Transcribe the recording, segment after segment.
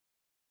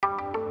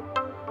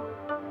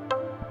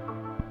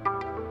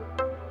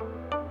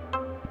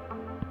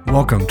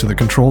Welcome to the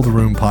Control the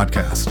Room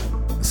podcast,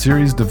 a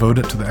series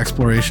devoted to the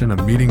exploration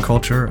of meeting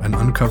culture and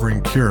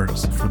uncovering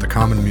cures for the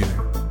common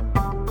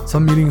meeting.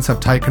 Some meetings have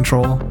tight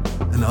control,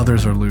 and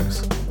others are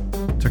loose.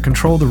 To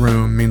control the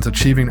room means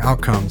achieving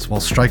outcomes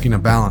while striking a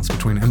balance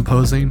between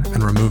imposing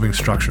and removing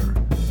structure,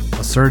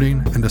 asserting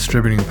and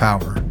distributing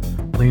power,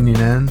 leaning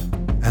in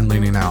and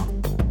leaning out,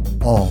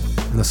 all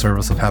in the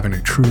service of having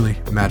a truly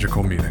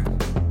magical meeting.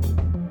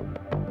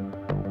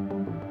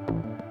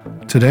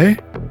 Today,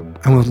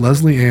 I'm with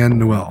Leslie Ann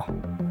Newell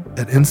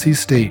at NC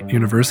State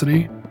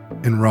University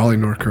in Raleigh,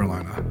 North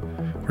Carolina,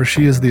 where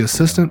she is the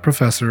Assistant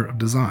Professor of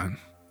Design.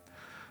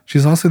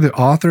 She's also the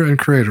author and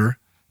creator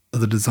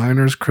of the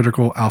Designer's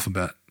Critical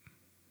Alphabet.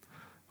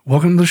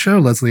 Welcome to the show,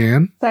 Leslie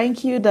Ann.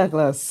 Thank you,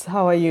 Douglas.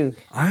 How are you?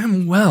 I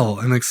am well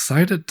and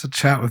excited to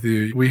chat with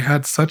you. We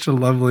had such a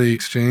lovely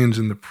exchange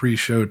in the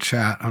pre-show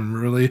chat. I'm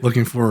really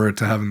looking forward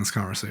to having this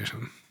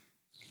conversation.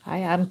 I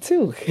am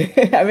too.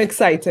 I'm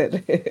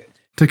excited.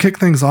 To kick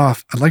things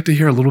off, I'd like to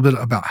hear a little bit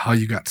about how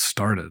you got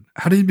started.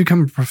 How did you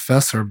become a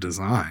professor of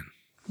design?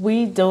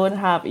 We don't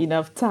have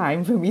enough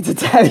time for me to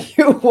tell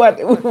you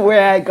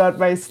where I got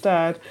my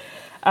start.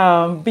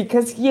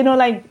 Because,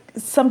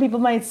 some people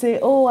might say,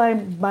 oh, I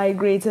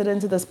migrated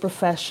into this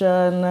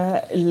profession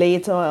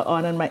later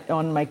on in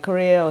my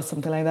career or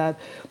something like that.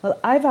 Well,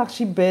 I've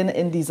actually been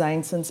in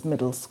design since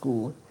middle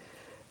school.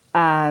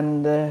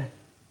 And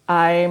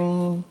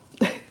I'm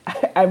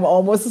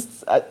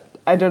almost,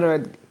 I don't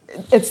know,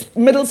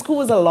 middle school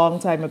was a long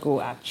time ago,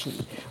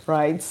 actually,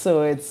 right?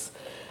 So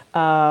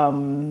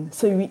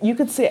so you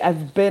could say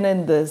I've been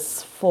in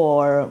this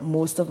for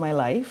most of my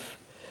life.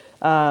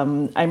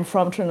 I'm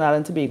from Trinidad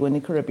and Tobago in the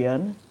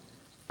Caribbean.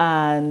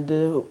 And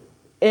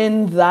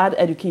in that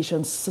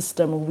education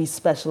system, we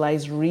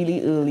specialize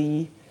really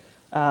early.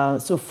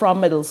 So from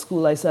middle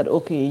school, I said,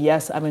 okay,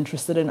 yes, I'm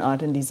interested in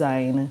art and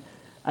design.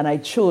 And I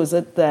chose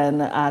it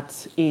then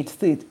at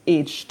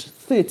aged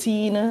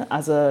 13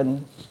 as a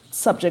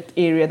subject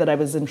area that I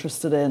was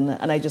interested in.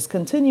 And I just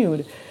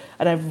continued.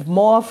 And I've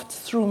morphed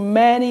through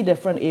many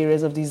different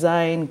areas of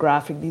design,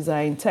 graphic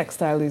design,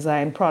 textile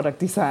design, product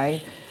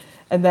design.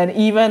 And then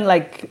even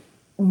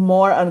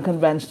more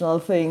unconventional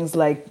things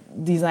like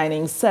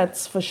designing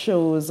sets for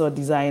shows or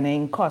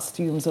designing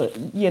costumes or,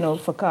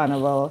 for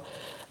carnival.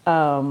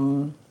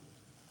 So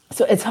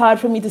it's hard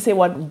for me to say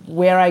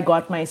where I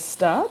got my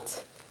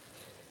start.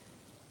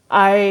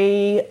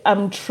 I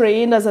am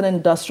trained as an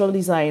industrial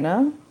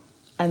designer,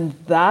 and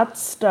that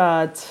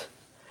start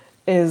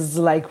is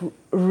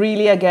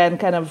really, again,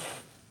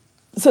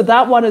 so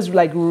that one is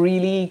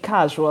really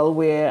casual,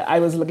 where I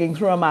was looking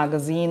through a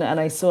magazine and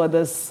I saw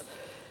this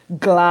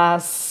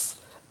glass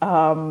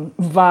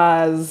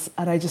vase,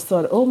 and I just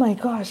thought, oh my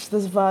gosh,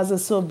 this vase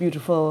is so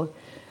beautiful.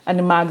 And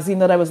the magazine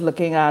that I was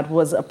looking at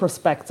was a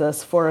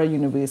prospectus for a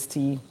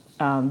university.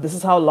 This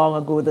is how long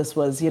ago this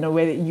was,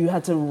 where you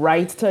had to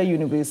write to a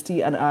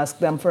university and ask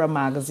them for a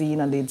magazine,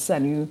 and they'd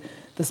send you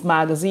this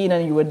magazine,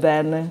 and you would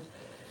then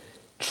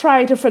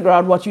try to figure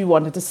out what you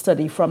wanted to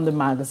study from the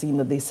magazine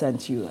that they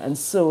sent you. And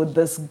so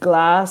this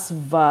glass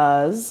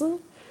vase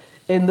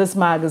in this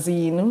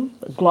magazine,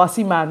 a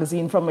glossy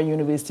magazine from a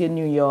university in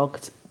New York,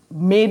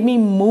 made me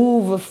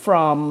move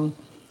from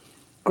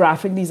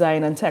graphic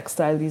design and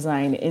textile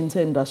design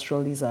into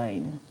industrial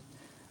design.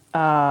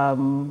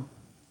 But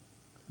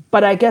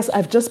I guess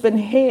I've just been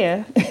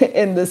here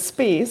in this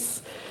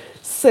space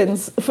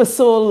for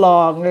so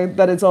long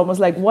that it's almost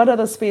like, what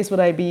other space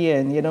would I be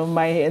in?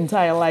 My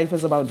entire life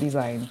is about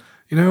design.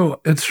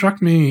 It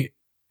struck me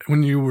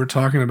when you were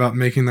talking about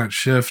making that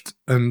shift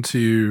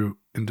into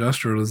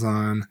industrial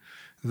design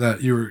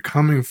that you were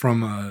coming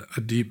from a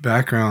deep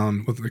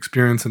background with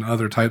experience in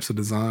other types of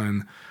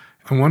design.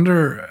 I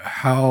wonder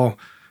how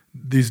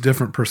these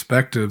different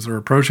perspectives or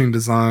approaching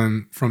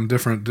design from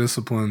different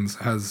disciplines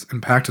has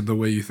impacted the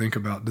way you think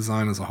about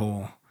design as a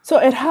whole. So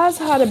it has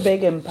had a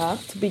big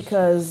impact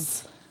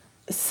because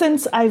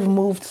since I've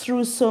moved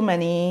through so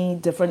many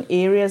different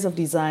areas of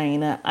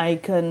design, I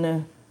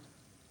can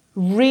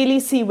really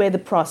see where the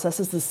process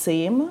is the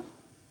same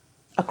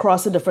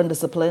across the different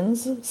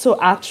disciplines. So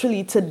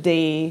actually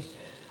today,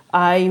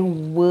 I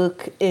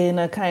work in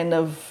a kind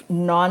of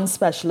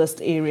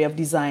non-specialist area of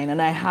design, and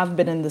I have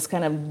been in this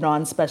kind of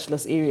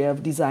non-specialist area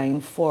of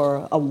design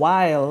for a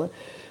while,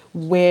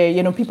 where,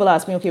 people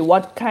ask me, okay,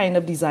 what kind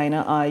of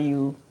designer are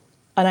you?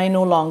 And I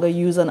no longer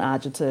use an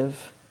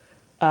adjective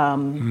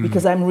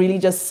because I'm really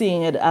just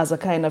seeing it as a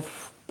kind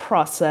of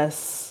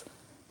process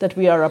that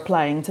we are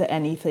applying to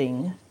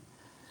anything.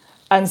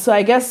 And so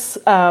I guess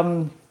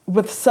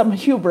with some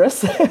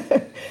hubris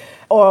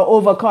or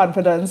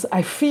overconfidence,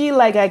 I feel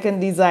like I can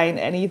design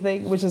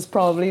anything, which is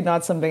probably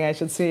not something I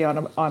should say on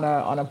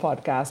a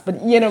podcast. But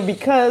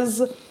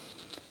because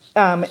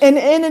in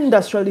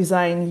industrial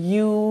design,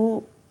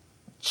 you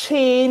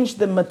change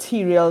the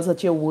materials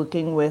that you're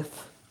working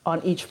with on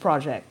each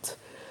project.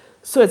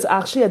 So it's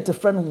actually a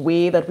different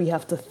way that we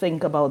have to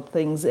think about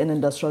things in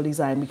industrial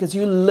design, because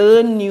you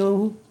learn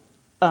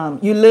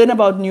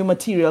about new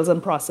materials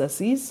and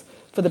processes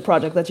for the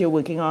project that you're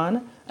working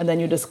on, and then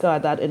you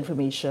discard that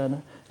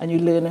information and you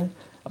learn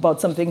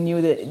about something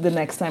new the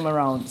next time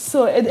around.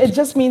 So it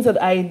just means that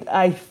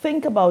I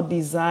think about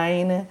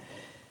design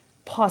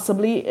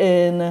possibly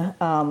in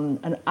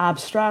an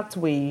abstract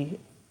way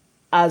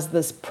as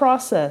this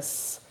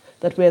process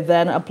that we're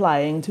then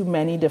applying to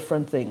many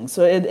different things.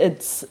 So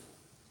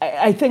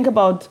I think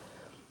about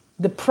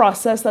the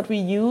process that we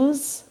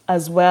use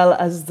as well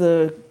as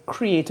the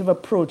creative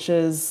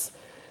approaches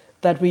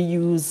that we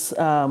use,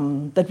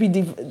 that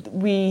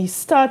we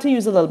start to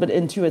use a little bit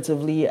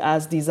intuitively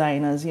as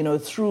designers. You know,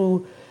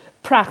 through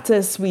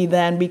practice, we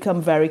then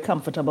become very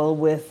comfortable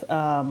with,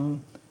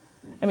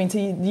 to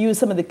use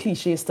some of the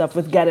cliche stuff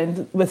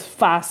with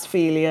fast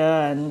failure,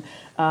 and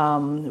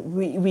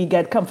we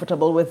get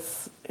comfortable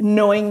with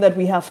knowing that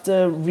we have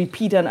to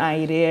repeat an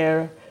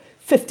idea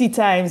 50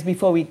 times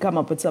before we come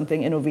up with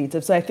something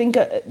innovative. So I think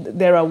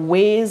there are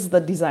ways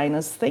that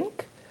designers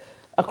think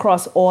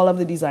across all of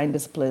the design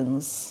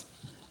disciplines.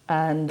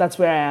 And that's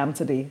where I am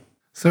today.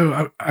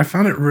 So I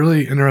found it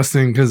really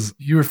interesting because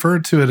you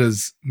referred to it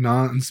as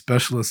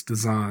non-specialist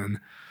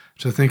design,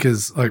 which I think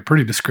is like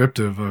pretty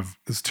descriptive of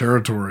this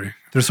territory.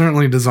 There's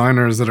certainly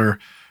designers that are,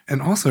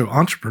 and also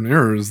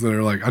entrepreneurs that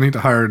are like, I need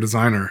to hire a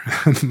designer.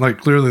 And like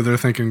clearly they're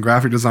thinking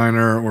graphic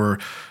designer or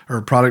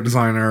product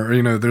designer, or,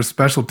 you know, there's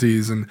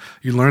specialties and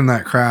you learn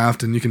that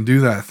craft and you can do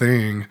that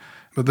thing.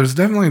 But there's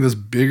definitely this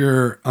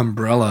bigger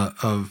umbrella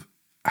of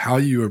how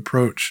you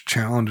approach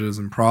challenges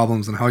and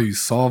problems and how you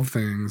solve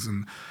things.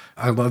 And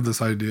I love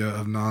this idea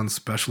of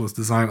non-specialist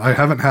design. I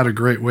haven't had a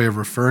great way of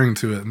referring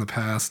to it in the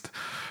past.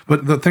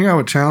 But the thing I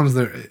would challenge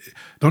there,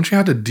 don't you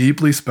have to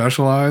deeply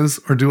specialize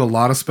or do a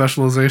lot of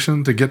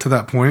specialization to get to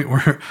that point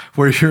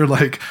where you're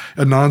like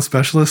a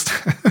non-specialist?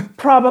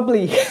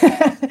 Probably.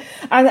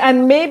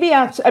 and maybe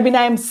actually,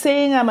 I'm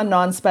saying I'm a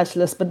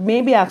non-specialist, but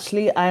maybe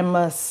actually I'm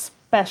a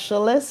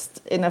specialist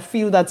in a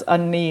field that's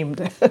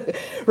unnamed,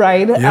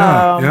 right?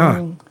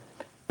 Yeah.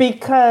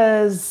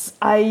 Because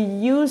I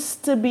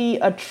used to be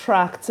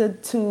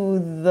attracted to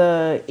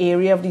the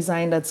area of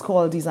design that's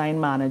called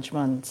design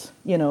management,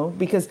 you know,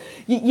 because,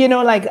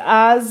 like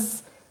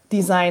as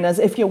designers,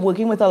 if you're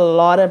working with a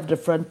lot of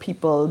different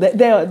people,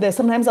 there's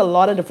sometimes a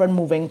lot of different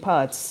moving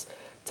parts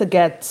to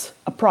get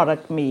a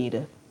product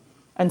made.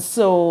 And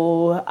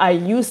so I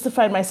used to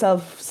find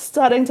myself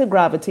starting to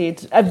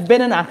gravitate. I've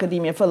been in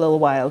academia for a little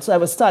while, so I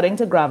was starting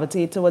to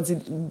gravitate towards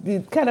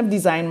the kind of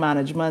design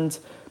management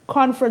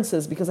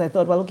conferences because I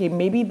thought, well, okay,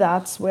 maybe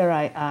that's where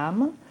I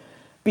am,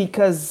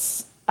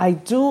 because I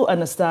do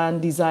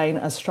understand design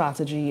as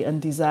strategy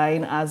and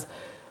design as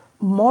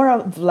more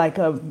of like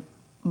a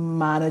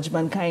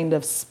management kind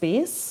of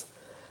space.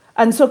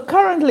 And so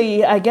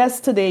currently, I guess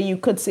today you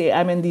could say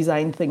I'm in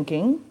design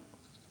thinking,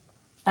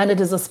 and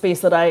it is a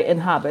space that I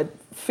inhabit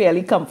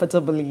fairly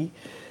comfortably,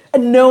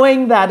 and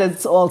knowing that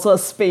it's also a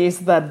space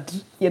that,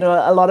 you know,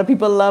 a lot of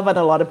people love and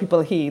a lot of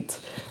people hate,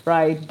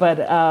 right? But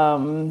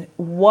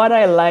what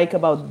I like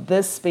about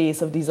this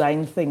space of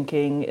design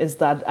thinking is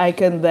that I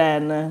can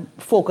then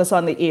focus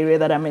on the area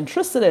that I'm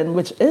interested in,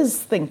 which is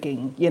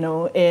thinking. You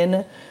know,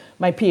 in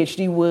my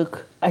PhD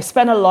work, I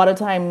spend a lot of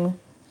time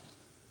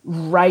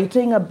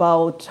writing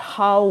about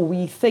how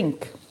we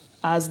think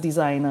as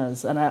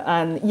designers.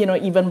 And you know,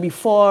 even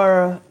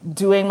before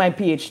doing my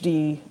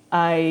PhD,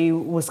 I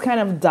was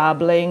kind of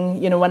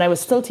dabbling, you know, when I was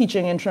still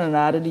teaching in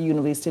Trinidad at the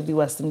University of the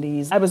West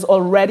Indies, I was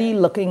already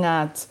looking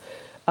at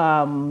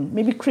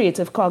maybe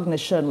creative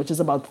cognition, which is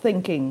about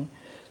thinking.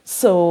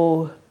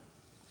 So,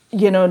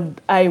 you know,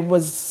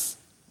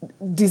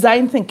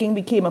 design thinking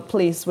became a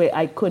place where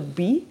I could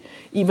be,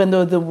 even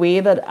though the way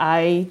that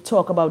I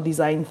talk about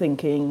design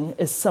thinking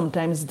is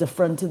sometimes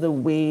different to the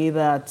way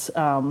that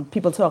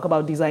people talk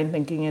about design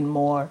thinking in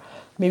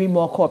maybe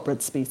more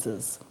corporate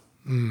spaces.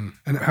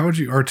 And how would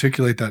you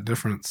articulate that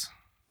difference?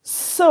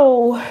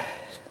 So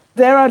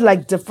there are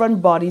like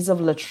different bodies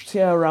of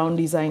literature around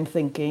design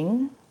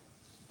thinking,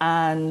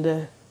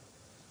 and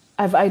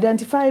I've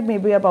identified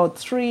maybe about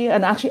 3,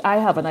 and actually I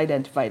haven't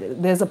identified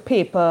it. There's a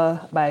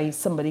paper by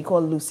somebody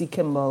called Lucy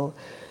Kimball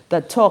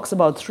that talks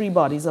about 3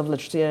 bodies of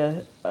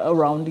literature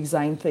around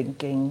design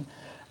thinking.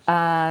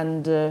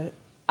 And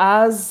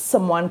as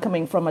someone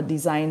coming from a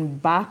design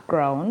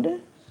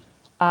background,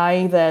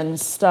 I then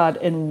start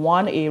in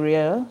one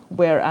area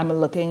where I'm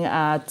looking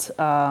at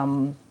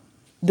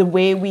the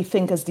way we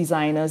think as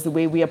designers, the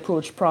way we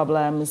approach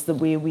problems, the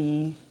way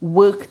we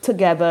work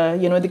together,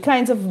 you know, the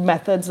kinds of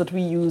methods that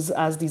we use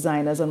as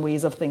designers and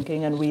ways of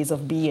thinking and ways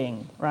of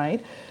being,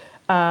 right?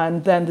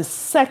 And then the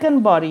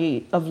second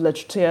body of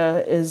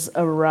literature is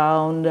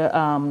around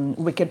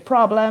wicked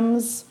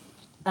problems.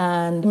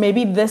 And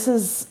maybe this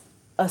is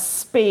a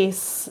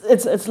space,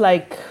 it's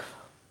like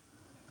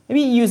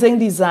maybe using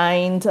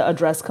design to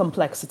address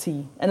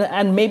complexity.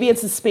 And maybe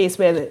it's a space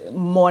where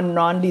more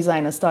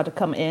non-designers start to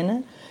come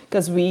in,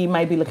 because we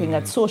might be looking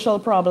at social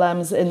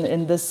problems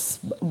in this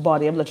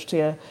body of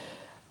literature.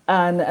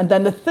 And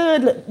then the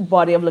third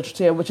body of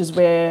literature, which is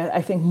where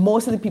I think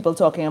most of the people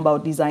talking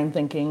about design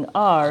thinking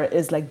are,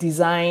 is like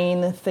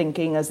design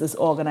thinking as this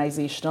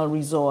organizational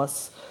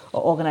resource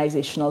or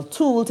organizational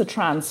tool to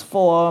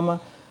transform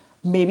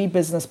maybe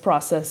business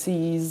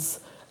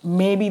processes,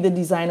 maybe the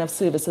design of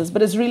services,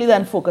 but it's really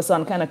then focused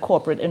on kind of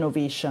corporate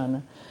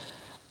innovation.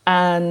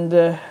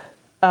 And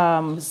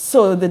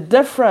so the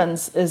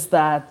difference is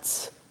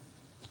that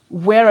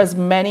whereas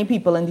many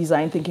people in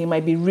design thinking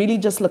might be really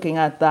just looking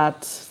at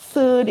that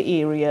third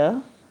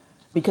area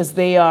because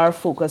they are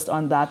focused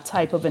on that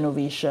type of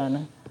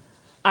innovation,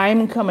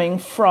 I'm coming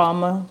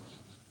from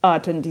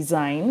art and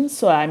design,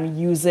 so I'm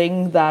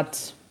using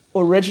that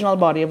original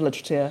body of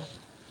literature.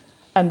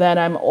 And then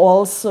I'm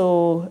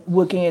also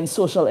working in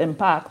social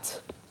impact.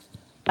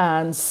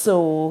 And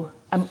so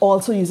I'm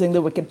also using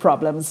the Wicked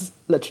Problems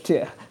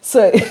literature.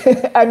 So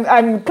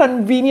I'm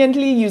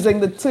conveniently using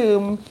the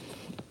term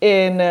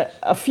in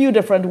a few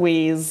different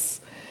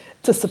ways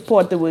to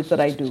support the work that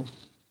I do.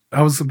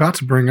 I was about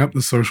to bring up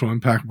the social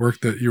impact work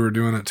that you were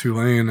doing at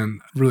Tulane,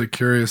 and really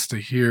curious to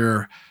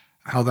hear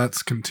how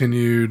that's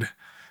continued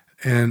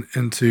and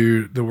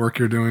into the work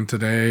you're doing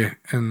today.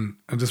 And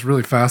I'm just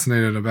really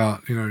fascinated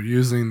about,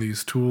 using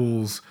these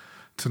tools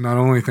to not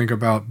only think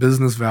about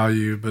business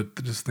value, but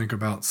to just think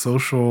about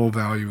social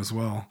value as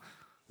well.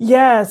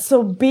 Yeah,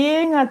 so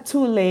being at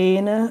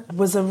Tulane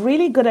was a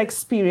really good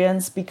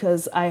experience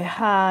because I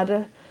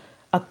had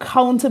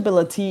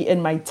accountability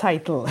in my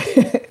title.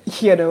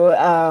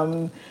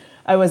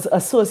 I was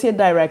Associate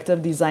Director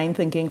of Design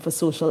Thinking for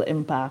Social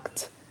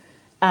Impact.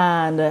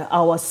 And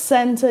our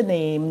center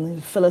name,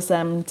 Phyllis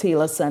M.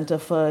 Taylor Center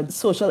for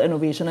Social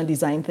Innovation and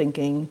Design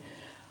Thinking,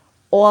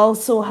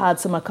 also had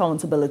some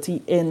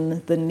accountability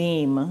in the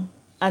name.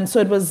 And so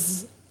it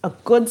was a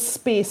good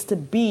space to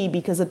be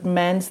because it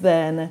meant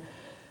then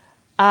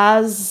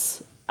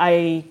as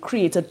I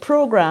created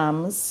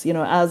programs,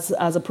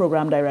 as a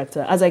program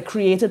director, as I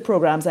created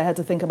programs, I had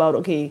to think about,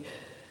 okay,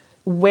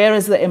 where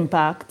is the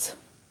impact?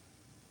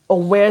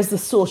 Or where's the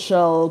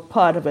social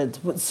part of it,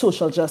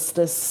 social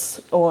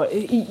justice, or,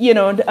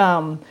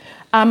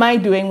 am I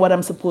doing what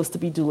I'm supposed to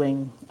be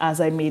doing as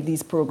I made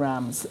these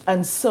programs?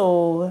 And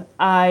so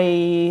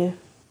I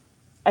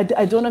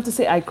don't have to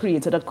say I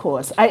created a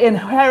course. I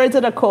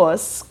inherited a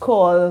course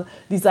called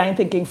Design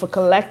Thinking for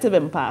Collective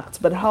Impact,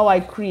 but how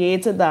I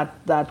created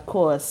that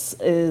course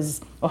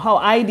or how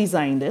I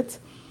designed it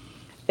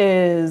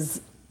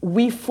is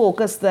we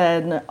focused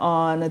then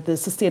on the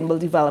Sustainable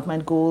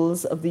Development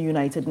Goals of the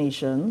United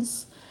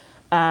Nations.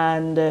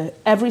 And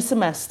every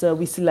semester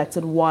we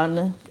selected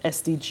one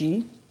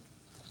SDG.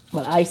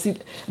 Well, I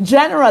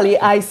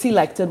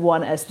selected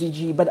one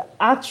SDG, but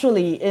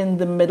actually in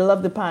the middle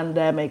of the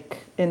pandemic,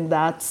 in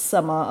that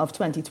summer of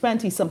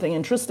 2020, something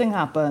interesting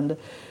happened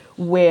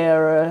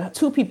where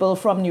two people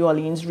from New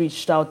Orleans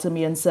reached out to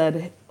me and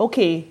said,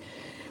 okay,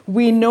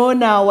 we know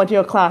now what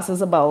your class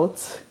is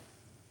about,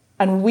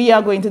 and we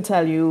are going to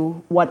tell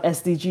you what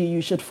SDG you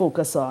should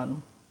focus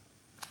on.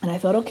 And I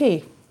thought,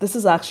 okay, this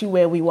is actually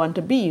where we want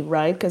to be,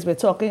 right? Because we're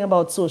talking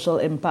about social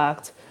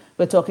impact.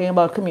 We're talking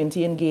about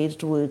community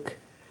engaged work.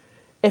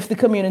 If the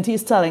community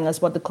is telling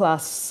us what the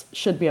class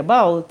should be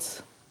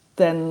about,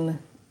 then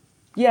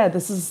yeah,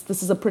 this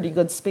is a pretty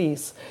good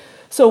space.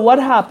 So what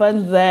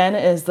happened then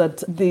is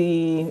that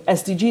the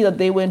SDG that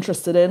they were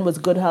interested in was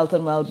good health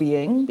and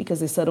well-being,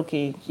 because they said,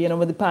 okay,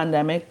 with the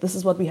pandemic, this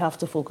is what we have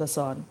to focus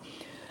on.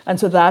 And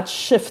so that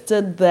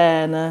shifted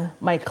then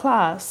my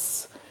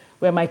class,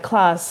 where my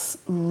class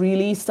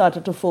really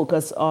started to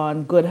focus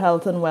on good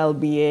health and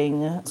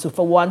well-being. So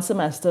for one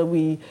semester,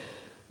 we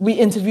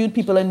interviewed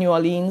people in New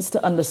Orleans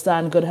to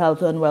understand good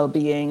health and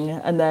well-being,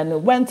 and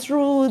then went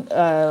through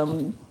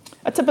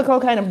a typical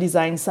kind of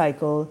design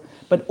cycle,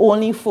 but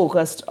only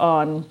focused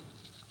on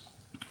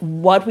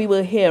what we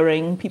were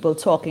hearing people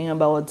talking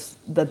about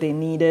that they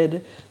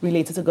needed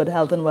related to good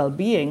health and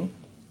well-being.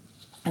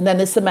 And then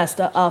the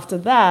semester after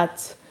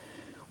that,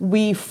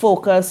 we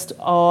focused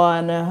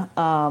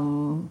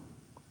on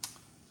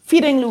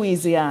Feeding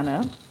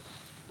Louisiana,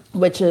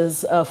 which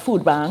is a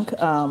food bank,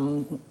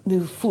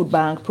 the food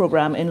bank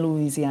program in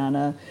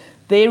Louisiana.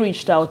 They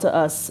reached out to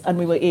us, and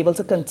we were able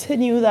to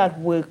continue that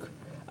work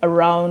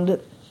around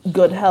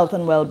good health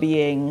and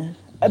well-being,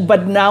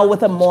 but now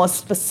with a more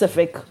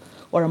specific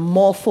or a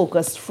more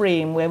focused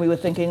frame where we were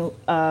thinking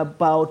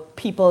about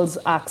people's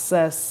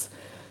access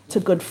to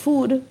good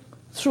food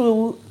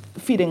through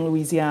Feeding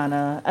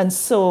Louisiana. And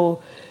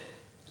so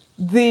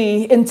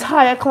the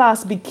entire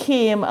class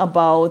became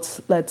about,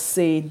 let's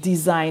say,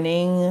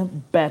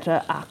 designing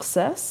better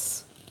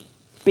access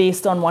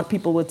based on what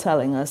people were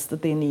telling us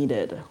that they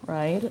needed,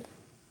 right?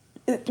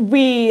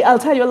 I'll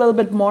tell you a little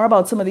bit more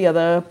about some of the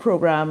other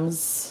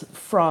programs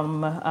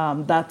from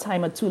that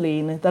time at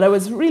Tulane that I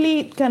was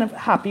really kind of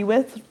happy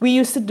with. We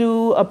used to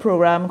do a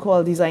program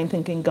called Design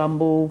Thinking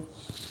Gumbo,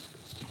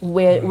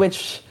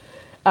 which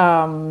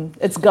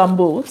it's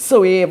gumbo,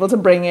 so we're able to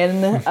bring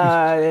in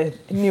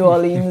New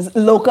Orleans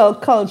local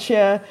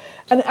culture.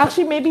 And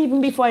actually, maybe even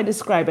before I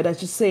describe it, I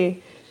should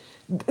say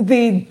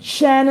the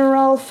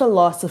general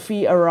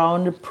philosophy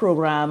around the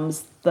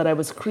programs that I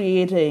was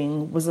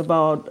creating was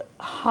about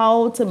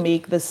how to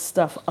make this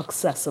stuff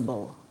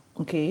accessible,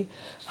 okay?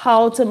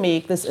 How to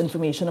make this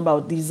information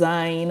about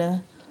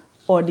design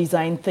or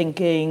design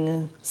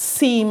thinking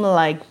seem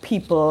like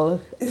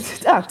people,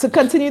 to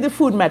continue the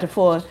food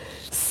metaphor,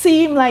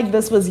 seem like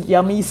this was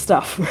yummy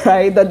stuff,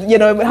 right? That, you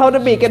know, how to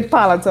make it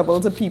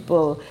palatable to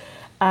people.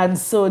 And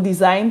so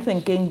design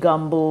thinking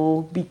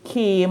gumbo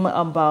became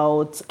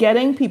about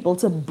getting people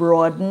to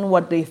broaden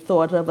what they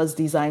thought of as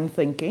design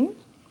thinking.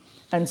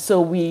 And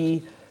so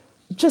we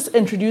just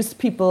introduced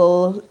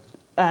people,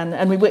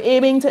 and we were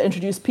aiming to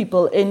introduce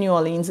people in New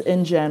Orleans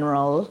in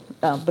general,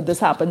 but this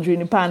happened during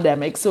the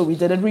pandemic, so we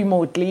did it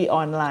remotely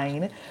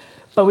online.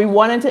 But we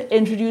wanted to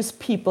introduce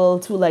people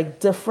to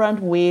like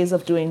different ways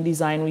of doing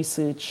design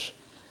research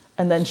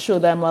and then show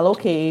them, well,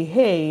 okay,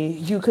 hey,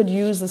 you could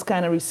use this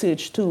kind of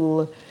research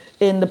tool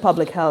in the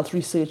public health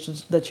research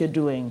that you're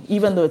doing.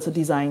 Even though it's a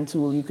design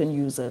tool, you can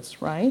use it,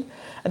 right?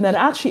 And then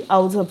actually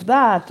out of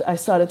that, I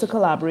started to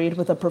collaborate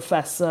with a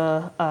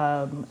professor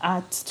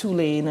at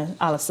Tulane,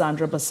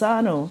 Alessandra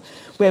Bassano,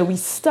 where we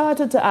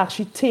started to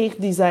actually take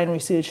design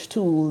research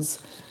tools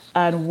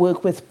and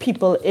work with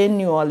people in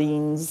New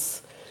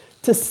Orleans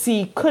to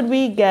see, could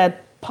we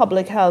get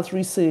public health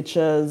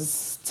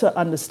researchers to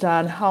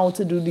understand how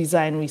to do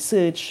design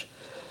research,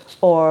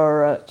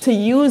 or to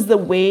use the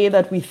way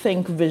that we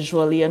think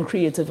visually and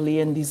creatively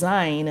in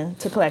design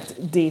to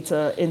collect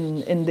data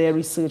in their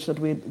research that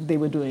they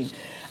were doing.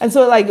 And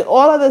so like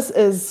all of this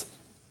is,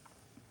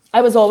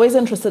 I was always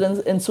interested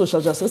in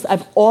social justice.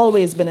 I've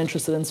always been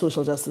interested in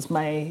social justice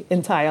my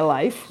entire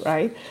life,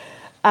 right?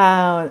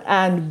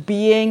 And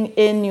being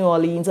in New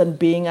Orleans and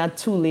being at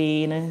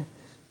Tulane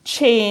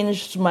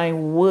changed my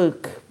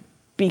work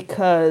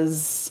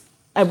because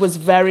I was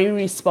very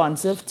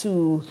responsive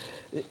to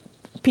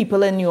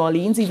people in New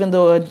Orleans, even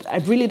though I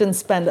really didn't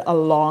spend a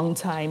long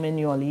time in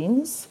New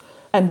Orleans.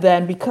 And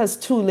then because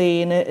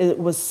Tulane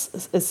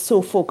is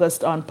so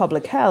focused on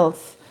public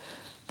health,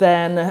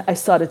 then I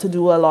started to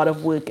do a lot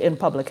of work in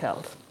public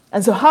health.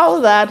 And so how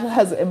that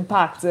has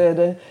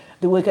impacted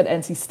the work at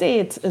NC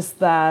State is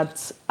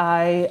that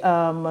I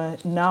am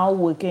now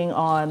working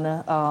on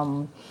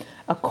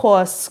a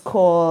course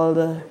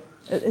called,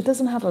 it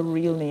doesn't have a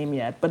real name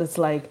yet, but it's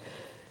like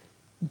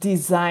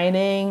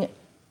Designing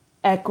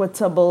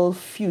Equitable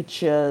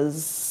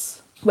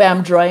Futures, where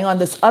I'm drawing on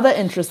this other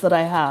interest that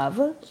I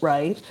have,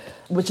 right,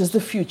 which is the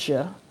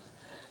future.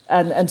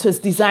 And so it's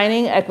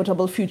designing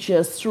equitable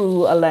futures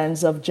through a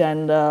lens of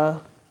gender,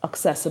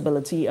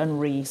 accessibility,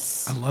 and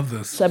race. I love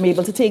this. So I'm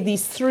able to take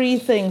these three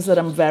things that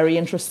I'm very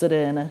interested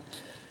in,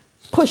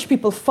 push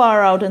people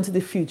far out into the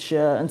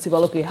future and say,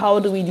 well, okay, how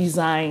do we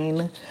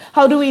design?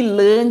 How do we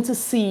learn to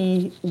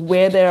see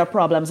where there are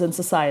problems in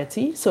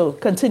society? So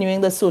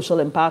continuing the social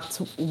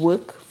impact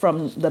work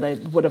that I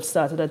would have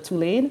started at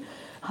Tulane.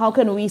 How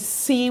can we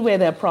see where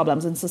there are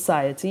problems in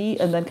society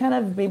and then kind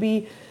of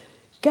maybe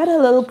get a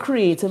little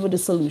creative with the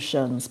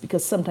solutions,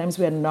 because sometimes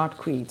we are not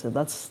creative.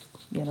 That's,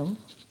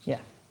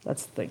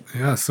 that's the thing.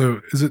 Yeah,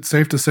 so is it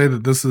safe to say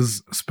that this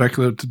is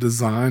speculative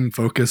design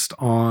focused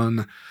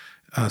on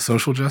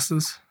social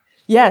justice?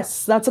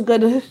 Yes, that's a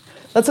good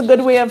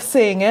way of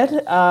saying it.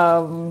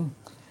 And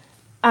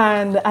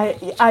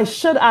I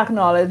should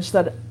acknowledge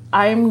that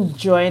I'm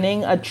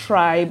joining a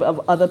tribe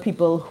of other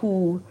people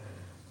who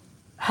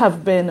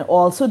have been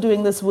also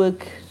doing this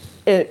work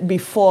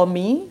before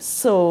me.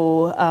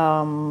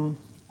 So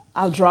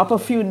I'll drop a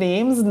few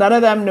names. None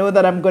of them know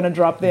that I'm going to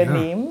drop their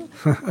name.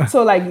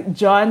 So like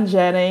John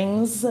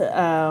Jennings,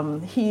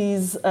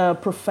 he's a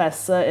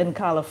professor in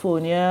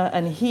California,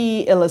 and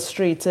he there's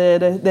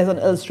an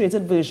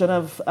illustrated version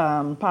of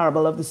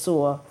Parable of the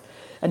Sower,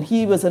 and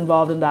he was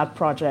involved in that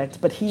project.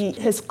 But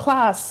his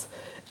class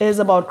is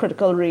about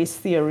critical race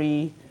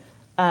theory,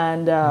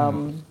 and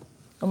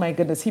oh my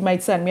goodness, he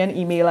might send me an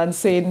email and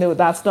say, no,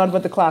 that's not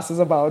what the class is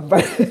about.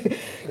 But,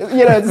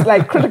 it's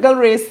like critical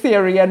race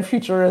theory and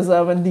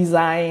futurism and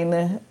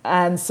design.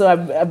 And so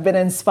I've been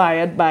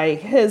inspired by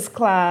his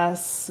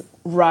class.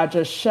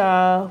 Raja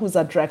Shah, who's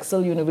at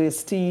Drexel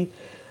University,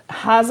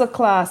 has a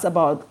class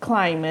about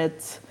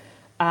climate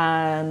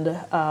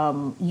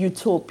and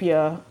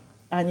utopia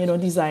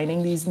and,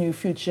 designing these new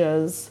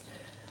futures.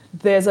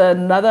 There's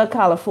another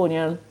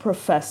Californian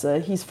professor.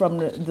 He's from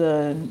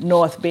the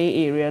North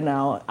Bay area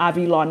now,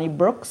 Avi Lonnie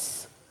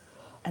Brooks.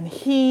 And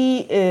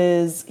he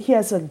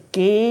has a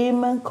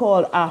game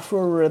called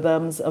Afro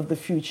Rhythms of the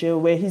Future,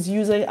 where he's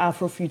using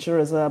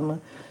Afrofuturism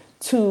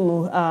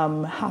to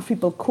have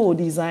people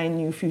co-design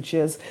new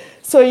futures.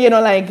 So,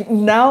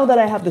 now that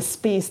I have the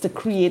space to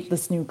create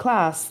this new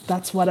class,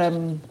 that's what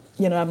I'm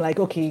like,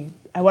 okay,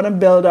 I want to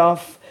build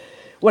off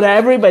what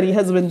everybody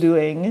has been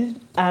doing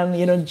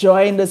and,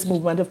 join this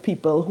movement of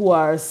people who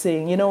are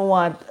saying, you know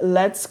what,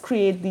 let's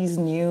create these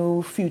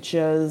new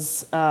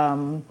futures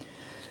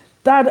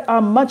that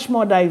are much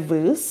more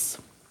diverse.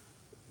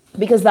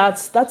 Because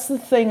that's the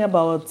thing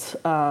about,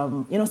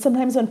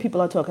 sometimes when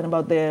people are talking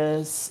about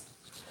this,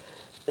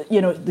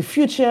 the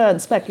future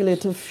and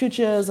speculative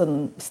futures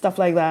and stuff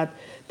like that,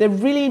 they're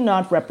really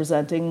not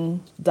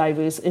representing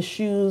diverse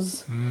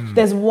issues.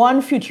 There's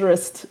one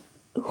futurist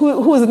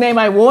whose name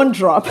I won't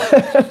drop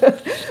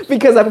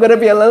because I'm going to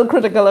be a little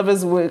critical of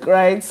his work,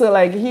 right? So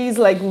like he's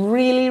like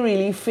really,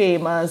 really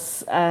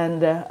famous,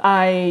 and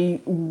I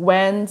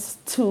went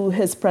to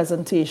his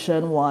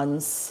presentation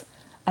once,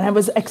 and I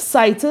was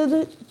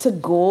excited to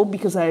go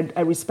because I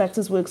respect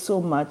his work so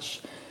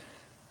much.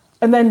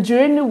 And then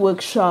during the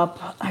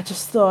workshop, I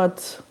just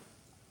thought,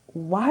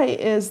 why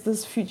is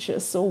this future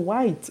so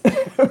white?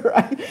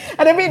 Right?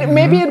 And I mean,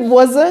 maybe it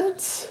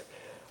wasn't,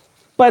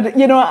 but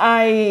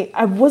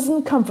I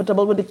wasn't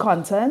comfortable with the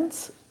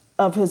content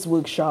of his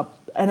workshop.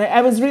 And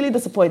I was really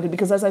disappointed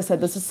because, as I said,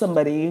 this is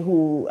somebody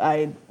who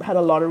I had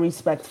a lot of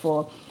respect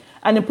for.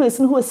 And the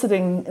person who was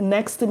sitting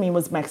next to me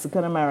was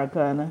Mexican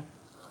American.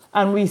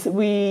 And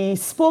we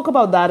spoke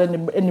about that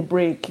in the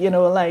break,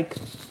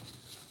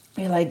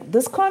 like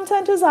this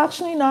content is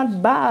actually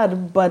not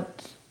bad,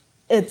 but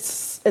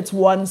it's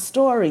one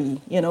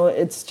story,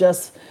 it's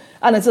just,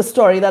 and it's a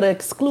story that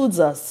excludes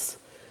us.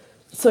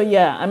 So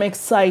yeah, I'm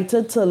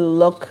excited to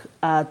look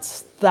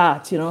at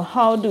that,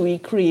 how do we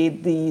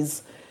create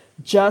these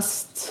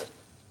just,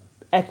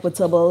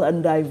 equitable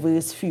and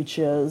diverse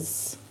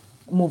futures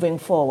moving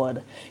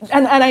forward.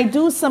 And I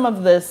do some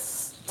of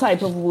this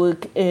type of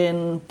work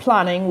in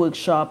planning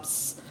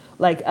workshops.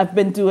 Like I've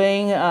been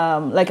doing,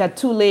 like at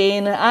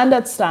Tulane and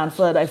at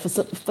Stanford, I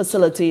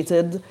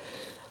facilitated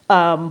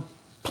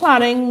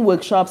planning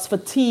workshops for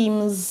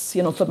teams,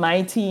 for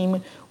my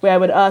team, where I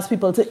would ask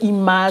people to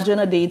imagine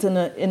a date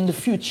in the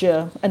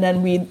future, and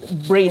then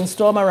we'd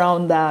brainstorm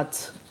around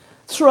that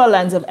through a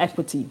lens of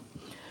equity.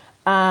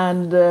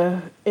 And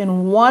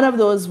in one of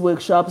those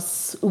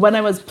workshops, when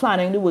I was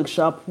planning the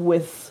workshop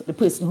with the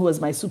person who was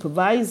my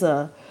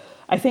supervisor,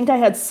 I think I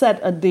had set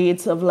a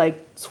date of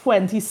like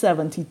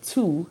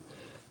 2072.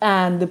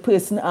 And the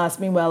person asked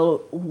me,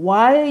 well,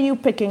 why are you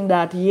picking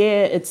that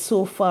year? It's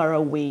so far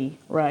away,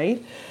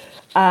 right?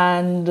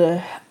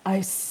 And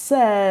I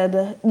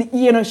said,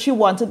 she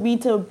wanted me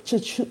to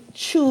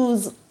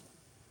choose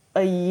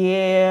a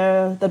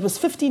year that was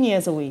 15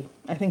 years away.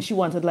 I think she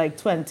wanted like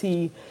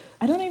 20,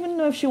 I don't even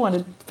know if she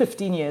wanted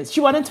 15 years. She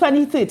wanted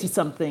 2030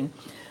 something.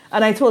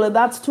 And I told her,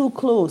 that's too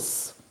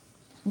close.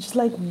 And she's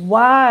like,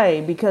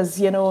 why? Because,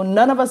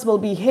 none of us will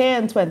be here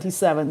in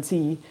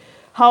 2070.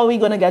 How are we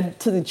going to get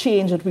to the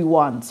change that we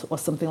want, or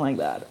something like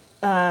that?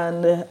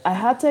 And I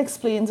had to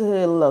explain to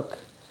her, look,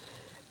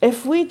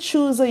 if we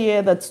choose a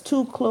year that's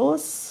too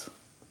close,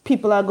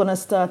 people are going to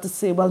start to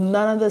say, well,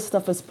 none of this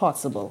stuff is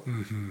possible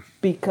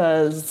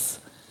because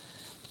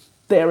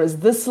there is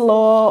this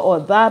law or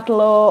that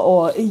law,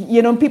 or,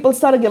 people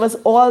start to give us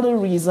all the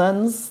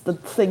reasons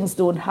that things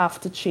don't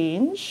have to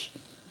change,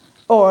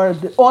 or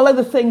all of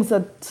the things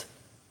that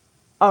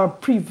are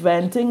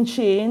preventing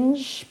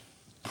change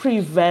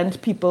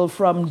prevent people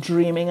from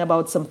dreaming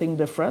about something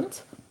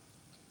different.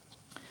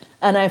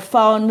 And I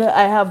found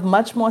I have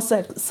much more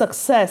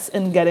success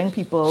in getting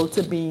people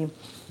to be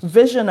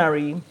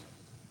visionary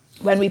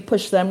when we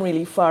push them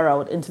really far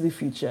out into the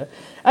future.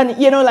 And,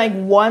 like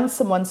once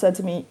someone said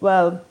to me,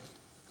 well,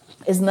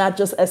 it's not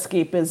just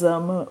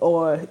escapism,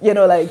 or,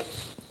 like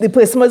the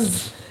person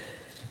was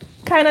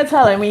kind of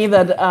telling me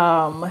that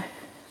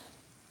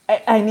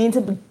I need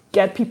to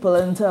get people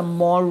into a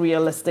more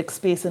realistic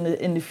space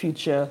in the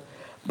future.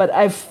 But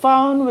I've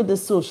found with the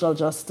social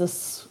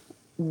justice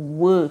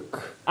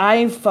work,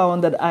 I've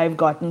found that I've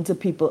gotten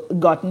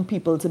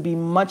people to be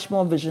much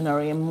more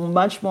visionary and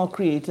much more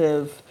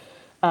creative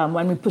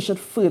when we push it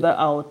further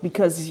out.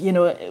 Because,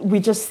 we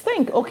just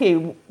think,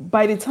 okay,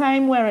 by the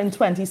time we're in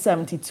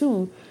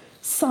 2072,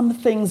 some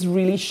things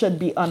really should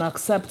be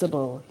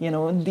unacceptable.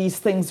 These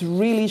things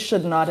really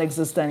should not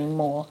exist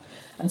anymore.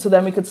 And so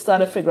then we could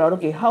start to figure out,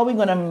 okay, how are we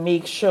going to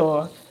make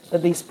sure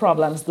that these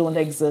problems don't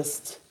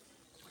exist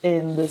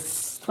in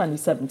this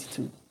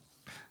 2072.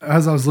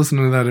 As I was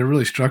listening to that, it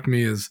really struck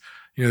me as,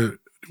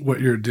 what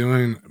you're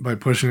doing by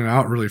pushing it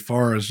out really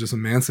far is just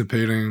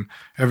emancipating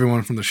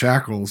everyone from the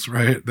shackles,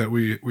 right? That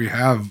we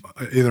have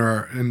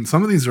and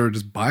some of these are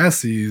just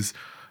biases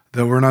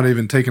that we're not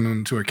even taking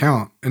into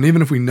account. And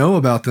even if we know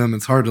about them,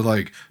 it's hard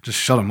to just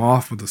shut them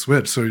off with the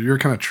switch. So you're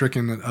kind of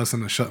tricking us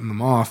into shutting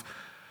them off.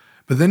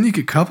 But then you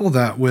could couple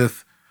that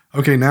with,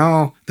 okay,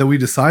 now that we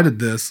decided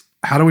this,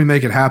 how do we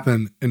make it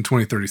happen in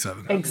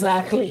 2037?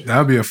 Exactly. That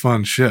would be a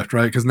fun shift,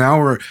 right? Because now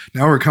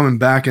we're coming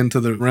back into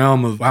the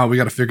realm of, wow, we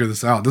got to figure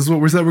this out. This is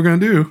what we said we're going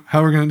to do.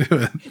 How we're going to do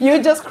it.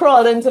 You just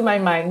crawled into my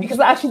mind,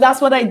 because actually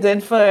that's what I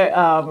did for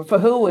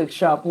her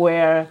workshop,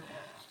 where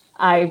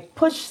I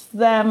pushed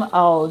them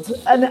out,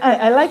 and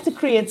I like to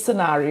create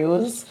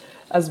scenarios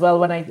as well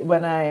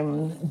when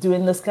I'm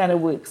doing this kind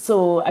of work.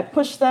 So I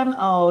pushed them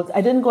out.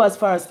 I didn't go as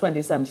far as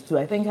 2072.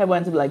 I think I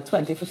went to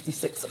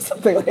 2056 or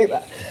something like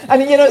that.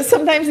 And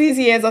sometimes these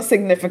years are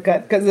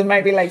significant because it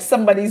might be like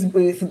somebody's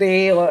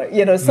birthday,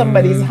 or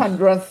somebody's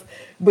 100th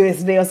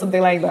birthday or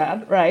something like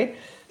that, right?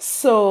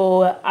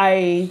 So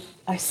I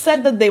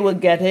said that they were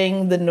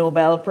getting the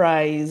Nobel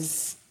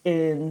Prize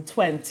in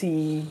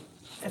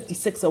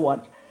 2056 or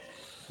what.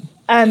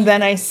 And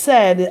then I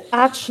said,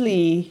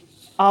 actually,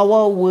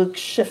 our work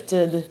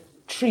shifted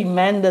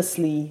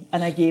tremendously,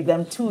 and I gave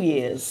them 2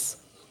 years.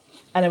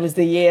 And it was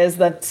the years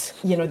that,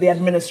 the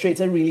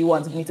administrator really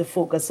wanted me to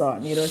focus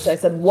on, So I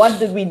said, what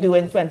did we do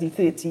in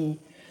 2030?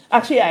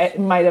 Actually, I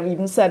might have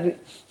even said,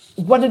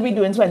 what did we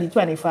do in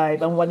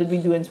 2025 and what did we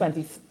do in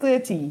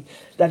 2030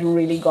 that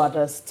really got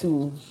us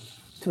to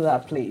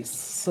that place?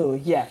 So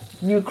yeah,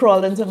 you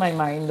crawled into my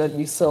mind and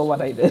you saw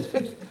what I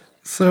did.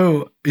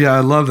 So yeah, I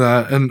love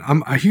that. And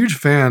I'm a huge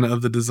fan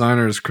of the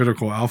designer's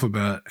critical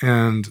alphabet.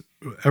 And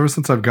ever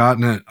since I've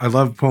gotten it, I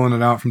love pulling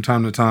it out from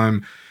time to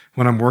time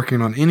when I'm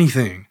working on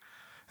anything.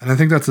 And I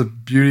think that's the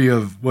beauty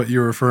of what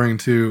you're referring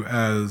to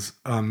as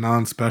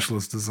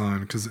non-specialist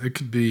design, because it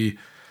could be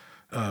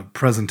a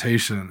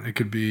presentation. It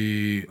could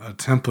be a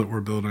template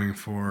we're building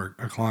for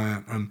a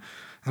client. And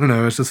I don't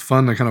know, it's just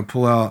fun to kind of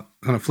pull out,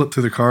 kind of flip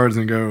through the cards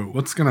and go,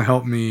 what's going to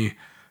help me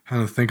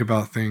kind of think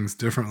about things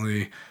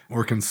differently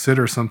or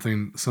consider some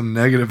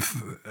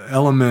negative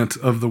element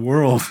of the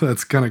world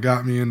that's kind of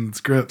got me in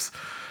its grips.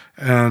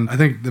 And I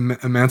think the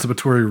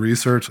emancipatory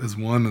research is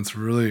one that's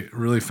really,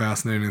 really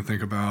fascinating to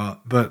think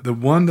about. But the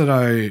one that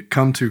I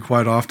come to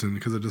quite often,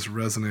 because it just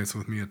resonates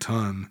with me a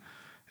ton,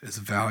 is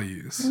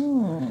values.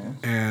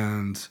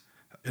 And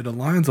it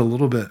aligns a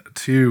little bit,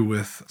 too,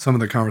 with some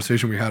of the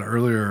conversation we had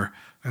earlier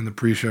in the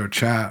pre-show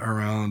chat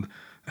around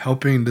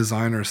helping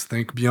designers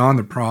think beyond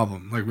the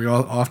problem. Like we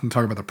all often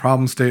talk about the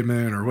problem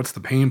statement or what's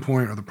the pain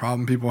point or the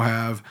problem people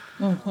have.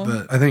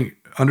 But I think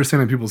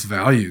understanding people's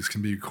values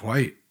can be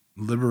quite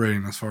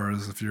liberating as far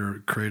as if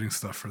you're creating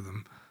stuff for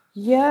them.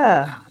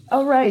 Yeah.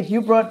 All right.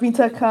 You brought me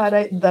to a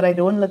card that I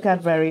don't look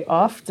at very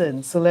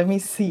often. So let me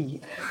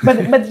see. But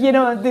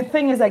the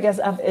thing is, I guess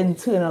I've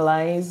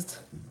internalized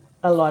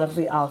a lot of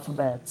the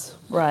alphabet,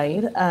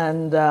 right?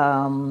 And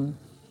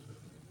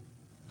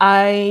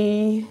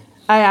I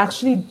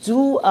actually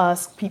do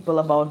ask people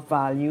about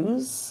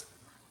values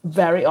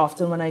very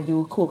often when I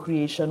do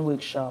co-creation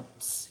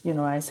workshops.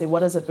 I say,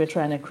 what is it we're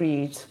trying to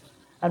create?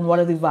 And what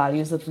are the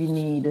values that we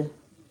need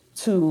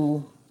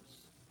to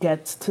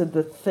get to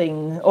the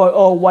thing,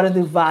 or what are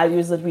the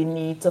values that we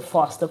need to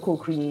foster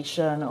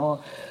co-creation?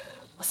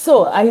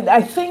 So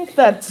I think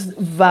that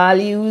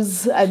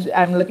values,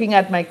 I'm looking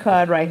at my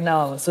card right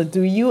now. So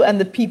do you and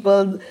the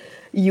people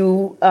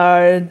you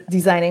are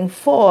designing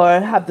for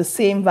have the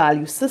same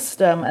value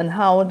system, and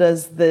how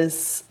does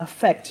this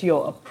affect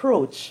your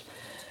approach?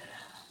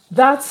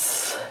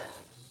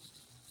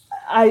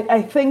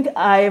 I think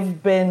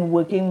I've been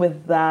working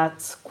with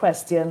that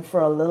question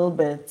for a little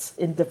bit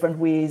in different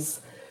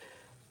ways,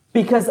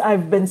 because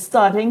I've been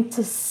starting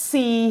to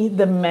see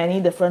the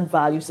many different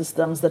value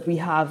systems that we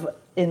have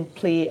in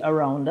play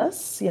around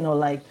us.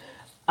 Like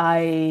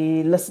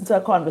I listened to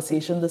a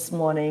conversation this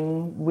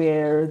morning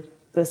where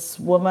this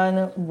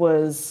woman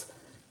was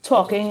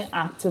talking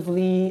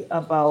actively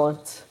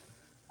about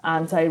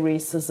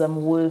anti-racism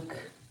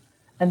work.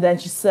 And then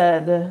she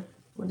said,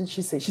 what did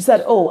she say? She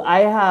said, I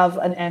have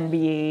an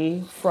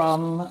MBA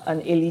from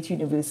an elite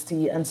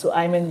university, and so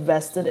I'm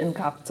invested in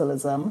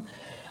capitalism.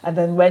 And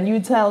then when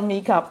you tell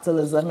me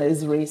capitalism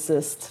is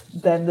racist,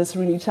 then this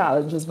really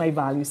challenges my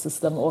value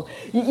system. Or,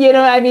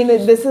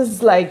 this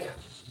is like,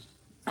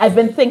 I've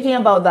been thinking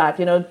about that,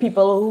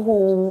 people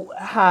who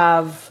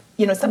have,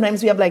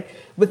 sometimes we have like,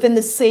 within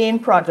the same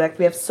project,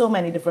 we have so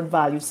many different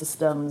value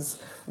systems,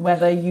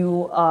 whether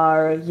you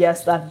are,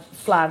 yes, that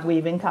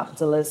flag-waving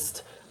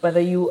capitalist,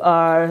 whether you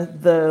are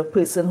the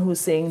person who's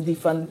saying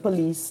defund the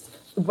police,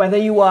 whether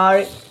you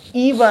are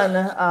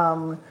even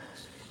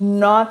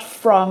not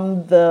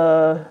from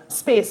the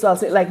space, I'll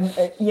say, like,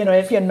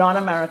 if you're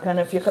non-American,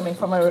 if you're coming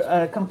from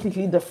a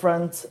completely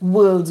different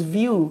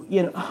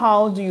worldview,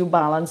 how do you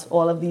balance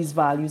all of these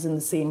values in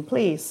the same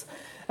place?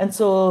 And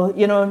so,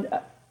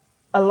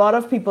 a lot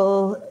of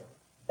people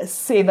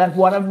say that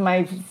one of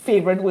my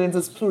favorite words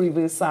is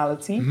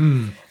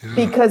pluriversality,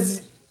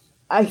 because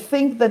I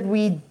think that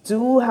we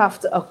do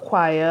have to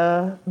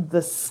acquire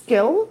the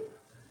skill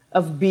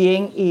of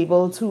being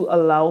able to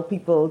allow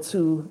people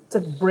to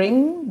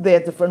bring their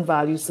different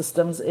value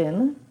systems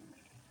in,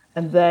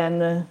 and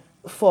then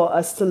for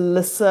us to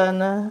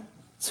listen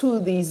to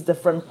these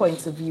different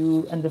points of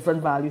view and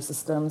different value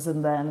systems,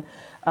 and then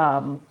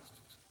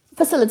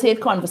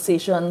facilitate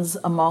conversations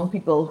among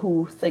people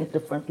who think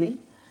differently.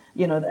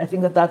 I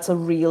think that that's a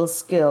real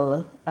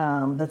skill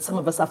that some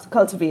of us have to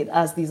cultivate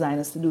as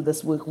designers to do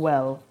this work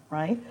well,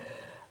 right?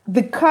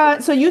 The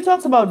card, so you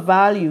talked about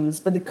values,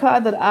 but the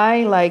card that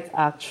I like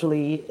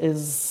actually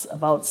is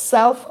about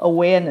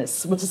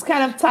self-awareness, which is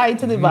kind of tied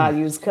to the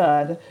values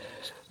card.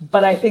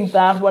 But I think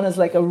that one is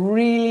like a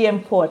really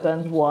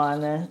important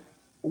one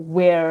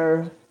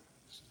where,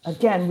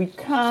 again, we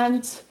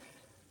can't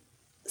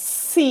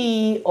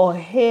see or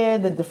hear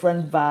the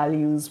different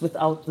values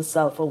without the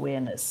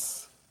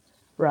self-awareness,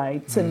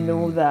 right? To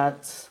know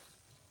that,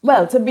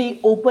 to be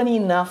open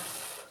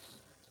enough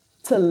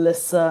to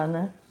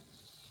listen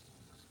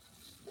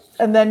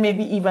And then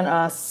maybe even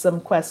ask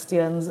some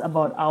questions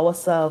about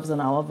ourselves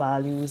and our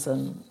values.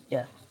 And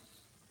yeah,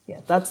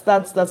 that's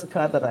a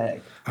card that I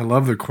like. I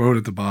love the quote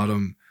at the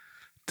bottom.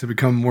 To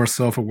become more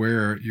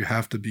self-aware, you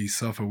have to be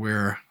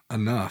self-aware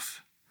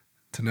enough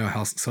to know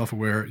how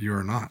self-aware you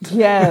are not.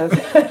 Yes.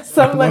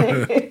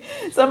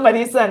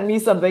 Somebody sent me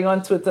something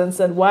on Twitter and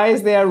said, why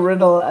is there a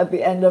riddle at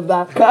the end of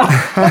that card?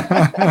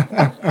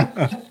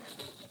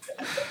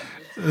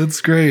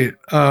 It's great.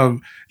 I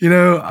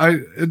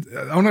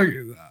want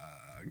to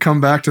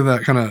come back to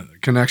that kind of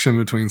connection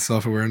between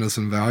self-awareness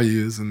and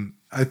values. And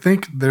I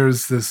think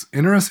there's this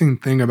interesting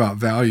thing about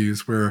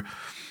values where,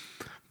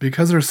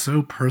 because they're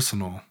so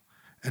personal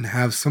and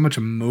have so much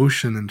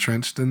emotion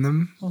entrenched in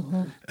them,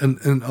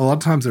 and a lot of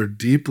times they're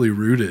deeply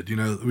rooted.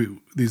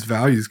 These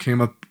values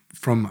came up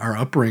from our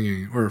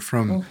upbringing or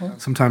from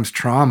sometimes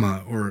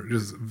trauma or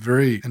just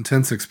very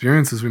intense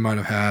experiences we might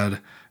have had.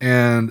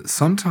 And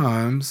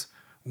sometimes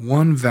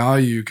one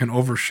value can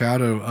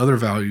overshadow other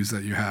values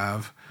that you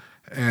have.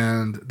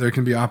 And there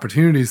can be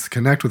opportunities to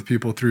connect with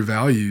people through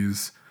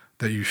values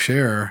that you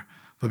share.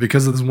 But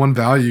because of this one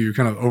value,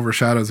 kind of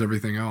overshadows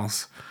everything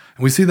else.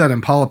 And we see that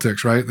in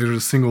politics, right? There's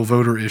just single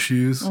voter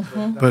issues.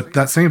 But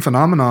that same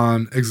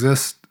phenomenon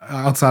exists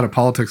outside of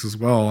politics as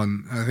well.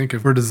 And I think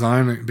if we're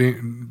designing,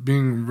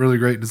 being really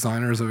great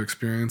designers of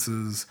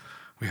experiences,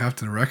 we have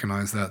to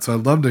recognize that. So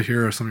I'd love to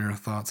hear some of your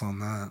thoughts on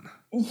that.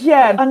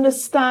 Yeah,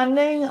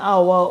 understanding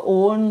our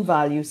own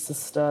value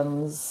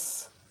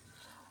systems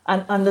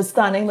and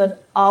understanding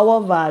that our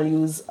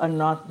values are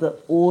not the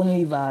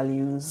only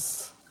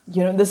values.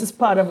 This is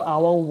part of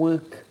our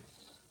work.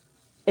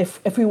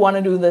 If we want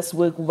to do this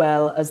work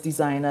well as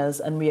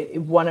designers and we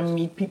want to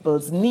meet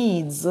people's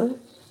needs,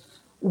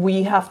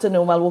 we have to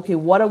know, well, okay,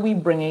 what are we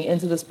bringing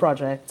into this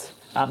project?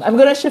 I'm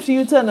going to shift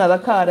you to another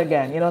card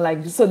again,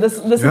 so this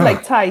is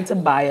like tied to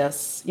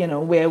bias,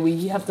 where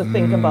we have to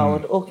think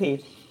about,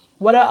 okay,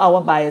 what are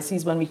our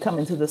biases when we come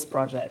into this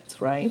project,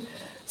 right?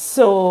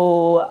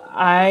 So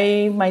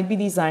I might be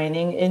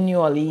designing in New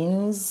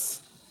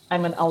Orleans.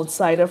 I'm an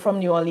outsider from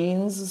New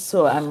Orleans,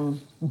 so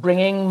I'm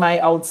bringing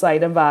my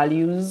outsider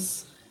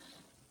values.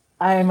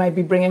 I might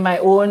be bringing my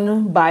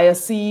own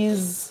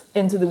biases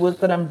into the work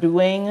that I'm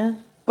doing,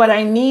 but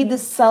I need the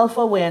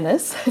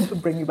self-awareness, to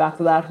bring you back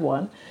to that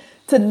one,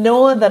 to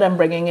know that I'm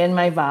bringing in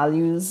my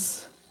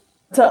values,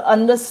 to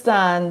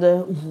understand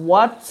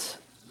what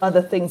are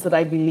the things that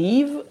I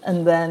believe,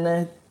 and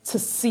then to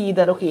see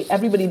that, okay,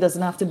 everybody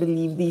doesn't have to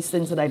believe these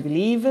things that I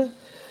believe.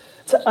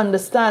 To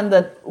understand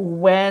that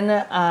when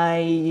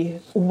I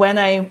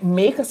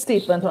make a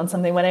statement on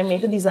something, when I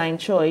make a design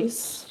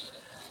choice,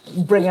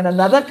 bring in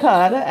another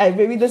card.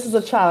 Maybe this is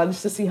a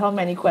challenge to see how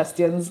many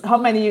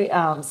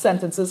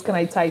sentences can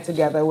I tie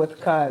together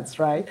with cards,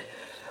 right?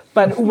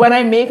 But when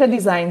I make a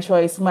design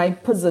choice, my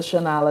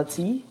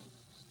positionality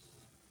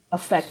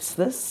affects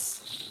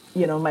this.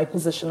 My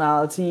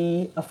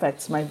positionality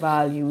affects my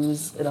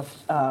values. It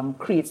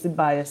creates the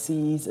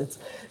biases.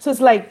 So it's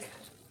like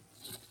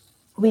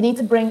we need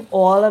to bring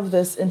all of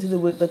this into the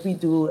work that we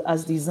do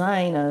as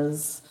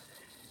designers,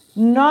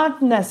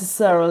 not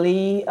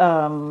necessarily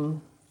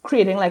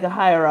creating like a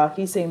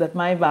hierarchy saying that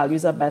my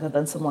values are better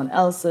than someone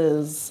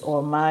else's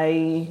or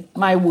my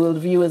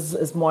worldview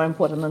is more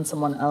important than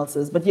someone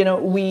else's. But,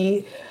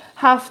 we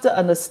have to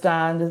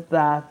understand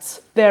that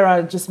there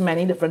are just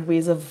many different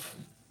ways of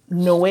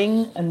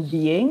knowing and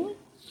being,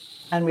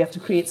 and we have to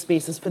create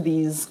spaces for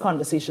these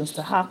conversations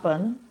to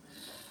happen.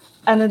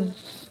 And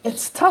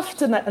it's tough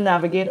to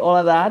navigate all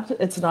of that.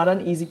 It's not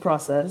an easy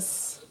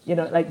process.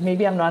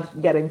 Maybe I'm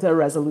not getting to a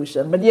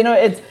resolution, but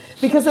it's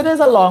because it is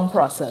a long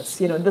process.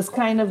 This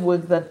kind of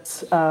work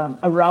that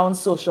around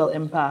social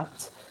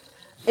impact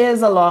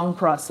is a long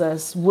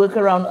process. Work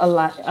around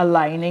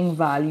aligning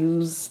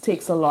values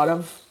takes a lot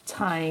of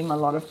time, a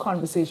lot of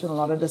conversation, a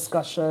lot of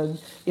discussion,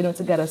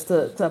 to get us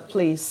to a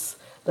place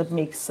that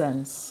makes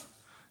sense.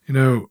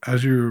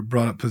 As you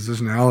brought up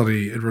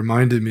positionality, it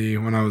reminded me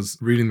when I was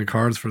reading the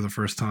cards for the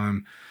first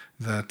time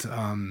that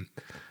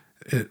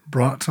it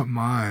brought to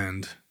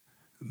mind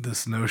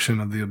this notion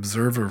of the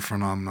observer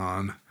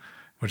phenomenon,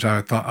 which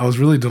I thought I was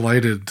really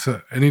delighted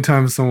to.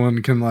 Anytime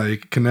someone can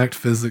connect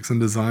physics and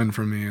design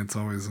for me, it's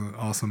always an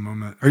awesome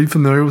moment. Are you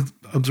familiar with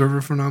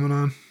observer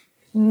phenomenon?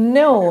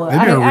 No,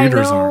 maybe our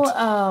readers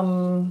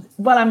aren't.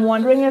 Well, I'm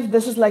wondering if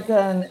this is like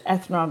an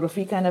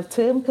ethnography kind of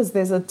term, because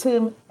there's a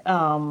term.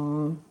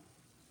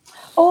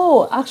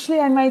 Actually,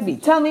 I might be.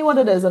 Tell me what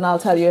it is, and I'll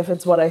tell you if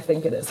it's what I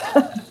think it is.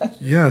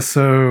 Yeah,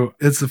 so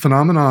it's a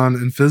phenomenon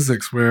in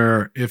physics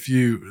where if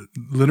you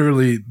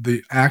literally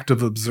the act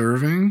of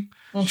observing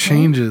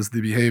changes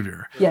the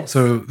behavior. Yes.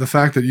 So the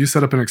fact that you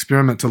set up an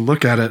experiment to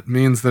look at it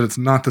means that it's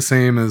not the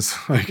same as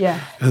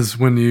as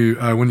when you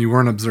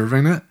weren't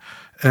observing it.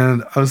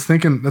 And I was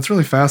thinking that's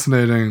really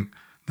fascinating,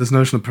 this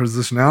notion of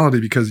positionality,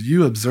 because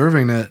you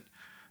observing it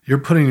you're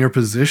putting your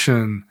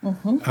position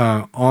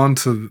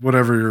onto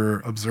whatever you're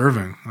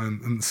observing.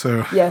 And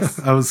so Yes.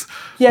 I thought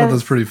that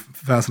was pretty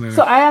fascinating.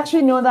 So I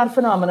actually know that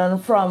phenomenon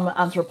from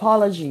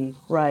anthropology,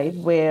 right?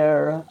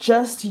 Where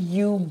just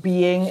you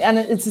being, and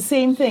it's the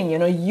same thing,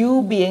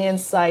 you being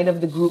inside of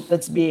the group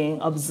that's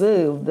being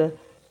observed,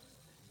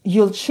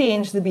 you'll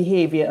change the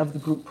behavior of the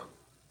group.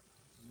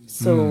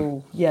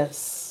 So,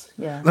 yes.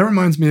 Yeah. That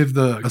reminds me of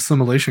the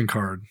assimilation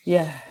card.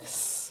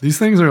 Yes. These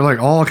things are like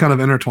all kind of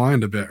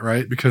intertwined a bit,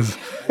 right? Because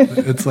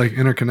it's like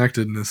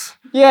interconnectedness.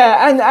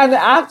 Yeah, and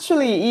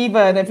actually,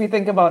 even if you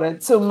think about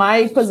it, so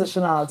my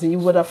positionality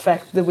would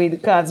affect the way the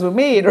cards were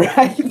made,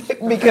 right?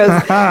 Because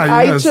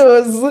I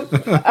chose,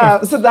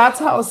 so that's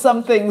how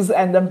some things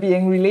end up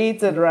being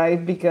related,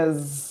 right?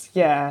 Because,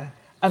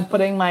 I'm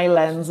putting my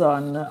lens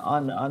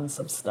on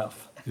some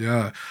stuff.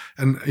 Yeah.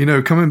 And,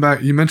 coming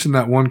back, you mentioned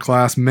that one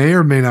class may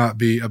or may not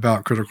be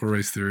about critical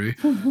race theory,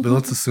 but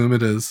let's assume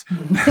it is.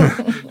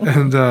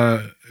 And,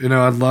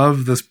 I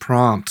love this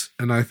prompt.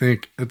 And I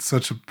think it's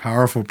such a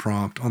powerful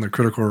prompt on the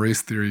critical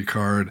race theory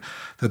card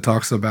that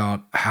talks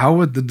about how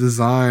would the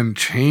design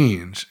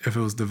change if it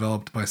was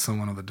developed by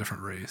someone of a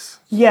different race?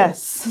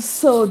 Yes.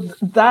 So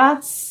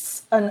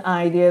that's an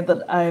idea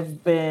that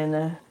I've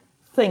been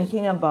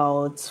thinking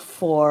about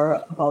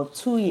for about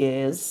 2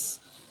 years.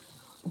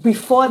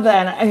 Before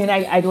then,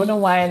 I don't know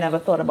why I never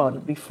thought about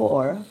it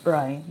before,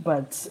 right?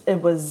 But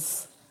it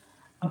was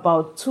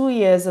about 2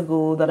 years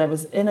ago that I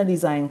was in a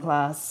design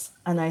class,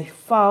 and I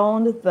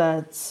found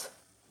that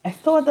I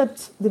thought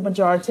that the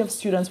majority of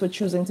students were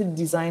choosing to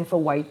design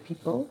for white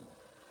people.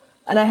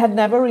 And I had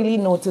never really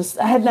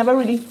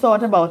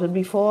thought about it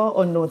before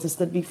or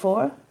noticed it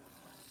before.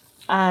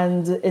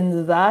 And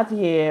in that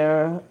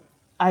year,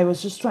 I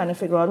was just trying to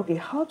figure out, okay,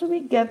 how do we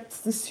get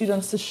the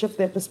students to shift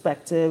their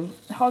perspective?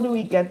 How do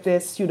we get their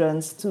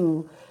students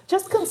to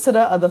just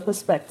consider other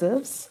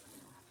perspectives?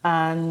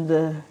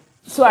 And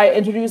so I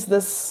introduced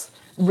this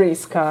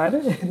race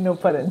card, no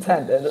pun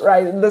intended,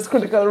 right? This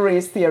critical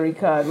race theory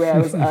card where I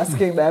was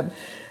asking them,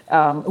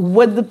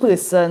 would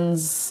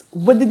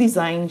the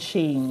design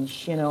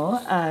change,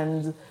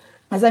 And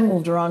as I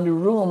moved around the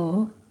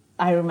room,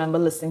 I remember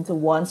listening to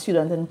one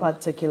student in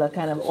particular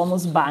kind of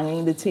almost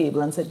banging the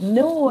table and said,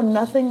 no,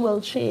 nothing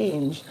will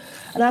change.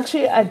 And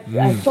actually, I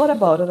thought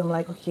about it. I'm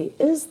like, okay,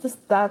 is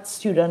that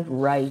student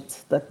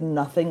right that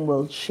nothing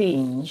will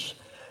change?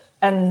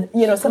 And,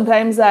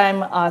 sometimes I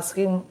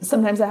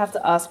have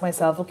to ask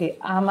myself, okay,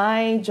 am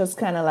I just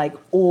kind of like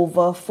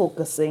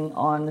over-focusing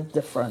on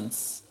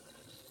difference?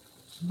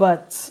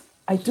 But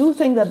I do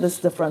think that this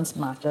difference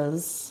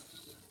matters.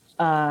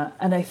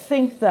 And I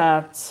think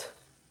that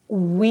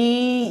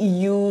we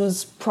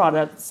use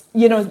products,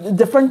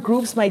 different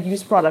groups might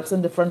use products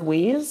in different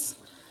ways.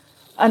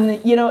 And,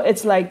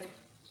 it's like,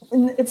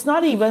 it's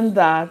not even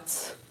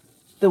that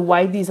the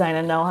white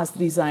designer now has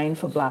designed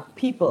for Black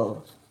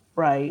people,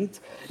 right?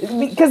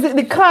 Because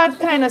the card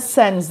kind of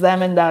sends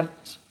them in that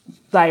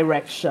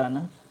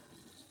direction.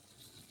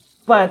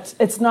 But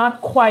it's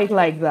not quite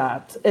like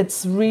that.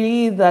 It's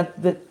really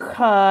that the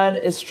card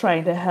is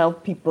trying to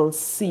help people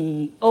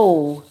see,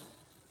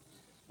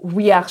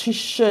 we actually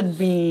should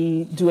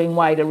be doing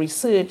wider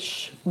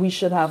research. We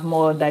should have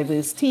more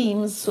diverse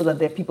teams so that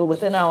there are people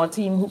within our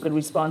team who could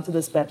respond to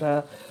this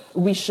better.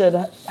 We should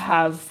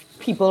have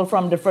people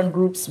from different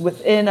groups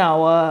within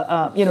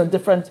our,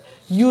 different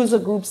user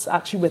groups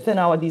actually within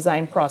our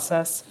design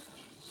process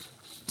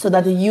so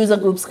that the user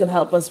groups can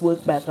help us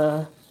work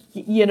better.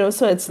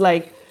 So it's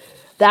like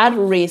that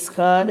race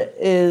card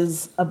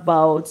is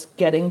about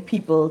getting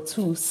people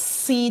to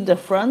see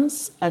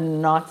difference and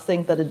not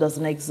think that it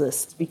doesn't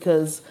exist.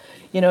 Because,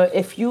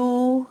 if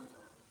you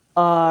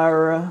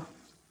are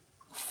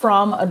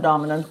from a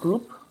dominant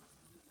group,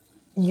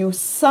 you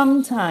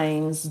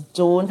sometimes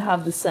don't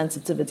have the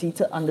sensitivity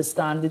to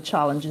understand the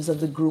challenges of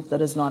the group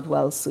that is not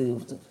well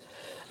served.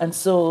 And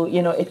so,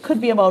 it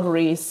could be about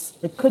race,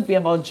 it could be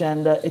about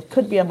gender, it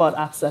could be about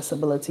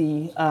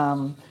accessibility.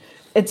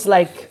 It's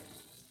like,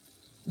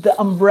 the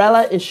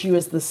umbrella issue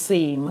is the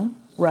same,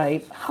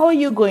 right? How are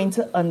you going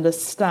to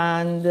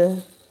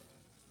understand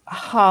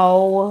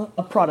how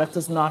a product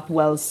is not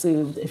well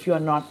served if you are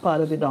not part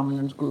of the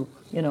dominant group,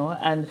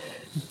 And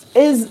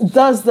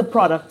does the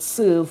product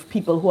serve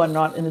people who are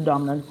not in the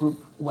dominant group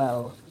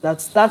well?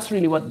 That's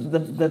really what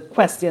the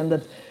question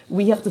that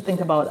we have to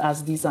think about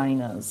as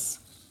designers.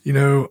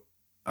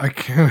 I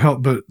can't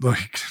help but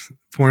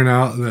point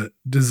out that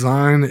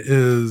design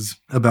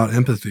is about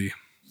empathy.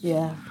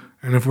 Yeah.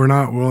 And if we're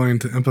not willing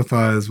to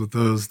empathize with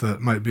those that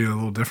might be a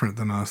little different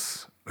than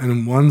us,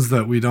 and ones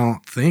that we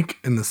don't think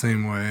in the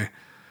same way,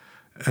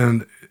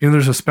 and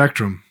there's a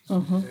spectrum.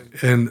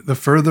 And the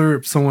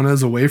further someone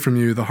is away from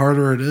you, the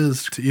harder it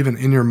is to even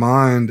in your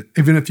mind,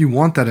 even if you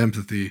want that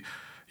empathy,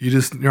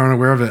 you're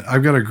unaware of it.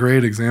 I've got a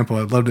great example.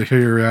 I'd love to hear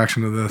your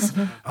reaction to this.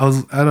 I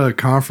was at a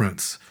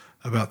conference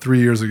about 3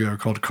 years ago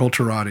called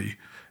Culturati,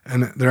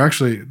 and they're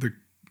actually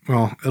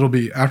well, it'll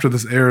be after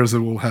this airs, it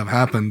will have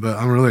happened, but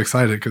I'm really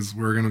excited because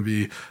we're going to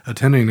be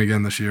attending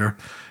again this year.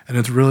 And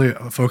it's really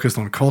focused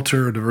on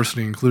culture,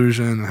 diversity,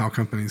 inclusion, and how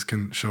companies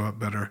can show up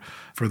better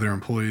for their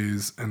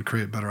employees and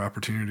create better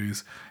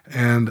opportunities.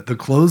 And the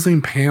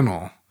closing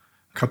panel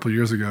a couple of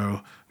years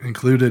ago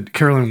included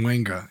Carolyn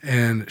Wenga,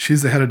 and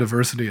she's the head of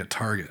diversity at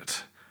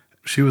Target.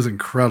 She was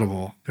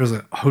incredible. There's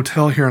a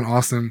hotel here in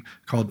Austin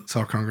called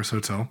South Congress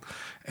Hotel,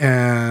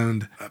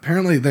 and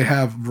apparently they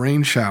have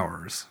rain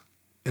showers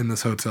in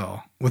this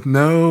hotel with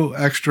no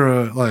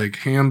extra like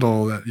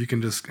handle that you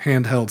can just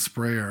handheld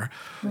sprayer.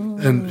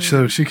 And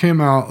so she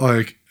came out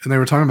and they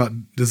were talking about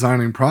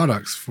designing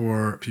products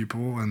for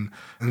people. And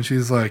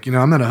she's like,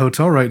 I'm at a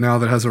hotel right now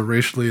that has a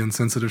racially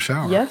insensitive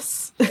shower.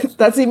 Yes,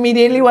 that's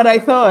immediately what I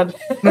thought.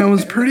 And it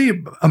was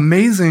pretty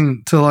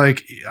amazing to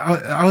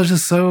I was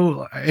just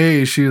so,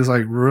 she is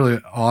like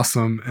really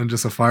awesome and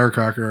just a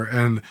firecracker.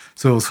 And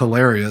so it was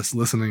hilarious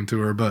listening to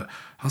her. But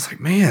I was like,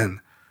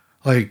 man,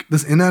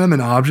 this inanimate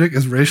object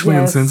is racially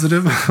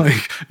insensitive. It's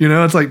like,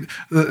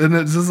 and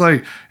it's just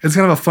like, it's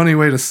kind of a funny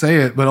way to say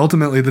it, but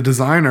ultimately the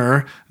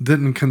designer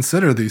didn't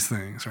consider these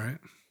things, right?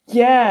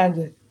 Yeah,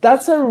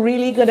 that's a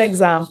really good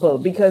example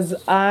because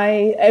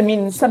I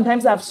mean,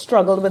 sometimes I've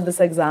struggled with this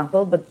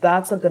example, but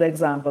that's a good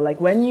example.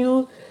 Like when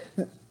you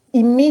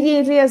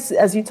immediately,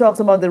 as you talked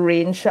about the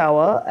rain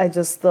shower, I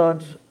just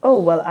thought,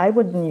 oh, well, I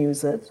wouldn't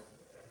use it.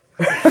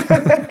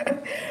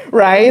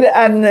 Right.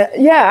 And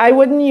I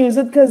wouldn't use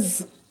it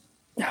because,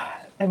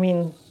 I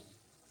mean,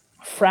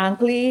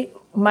 frankly,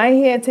 my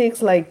hair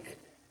takes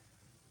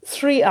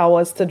 3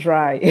 hours to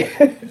dry.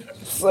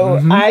 So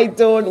I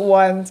don't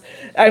want,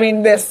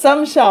 there's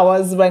some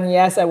showers when,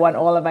 yes, I want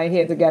all of my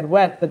hair to get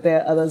wet, but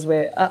there are others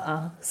where,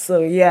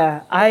 So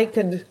I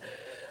could,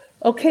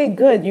 okay,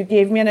 good. You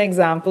gave me an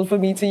example for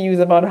me to use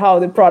about how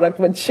the product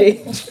would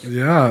change.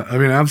 Yeah,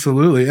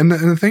 absolutely. And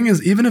the thing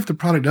is, even if the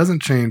product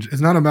doesn't change,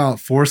 it's not about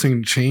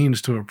forcing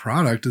change to a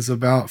product. It's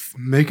about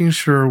making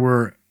sure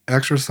we're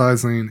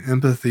exercising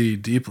empathy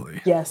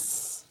deeply.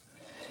 Yes.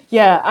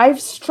 Yeah, I've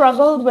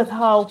struggled with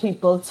how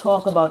people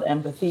talk about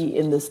empathy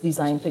in this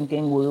design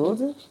thinking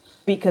world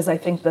because I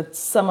think that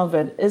some of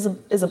it is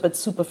a bit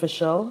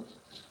superficial.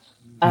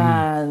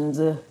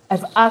 And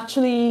I've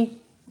actually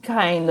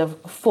kind of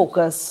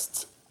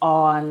focused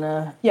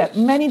on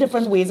many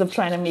different ways of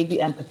trying to make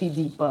the empathy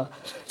deeper.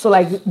 So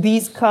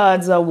these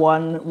cards are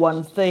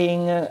one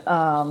thing,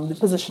 the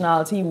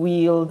positionality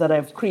wheel that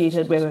I've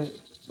created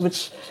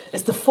which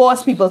is to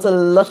force people to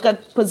look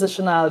at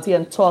positionality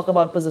and talk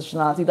about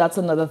positionality. That's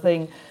another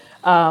thing.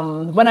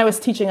 When I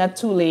was teaching at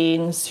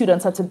Tulane,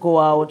 students had to go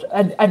out.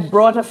 I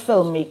brought a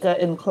filmmaker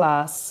in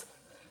class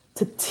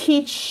to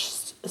teach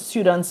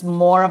students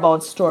more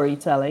about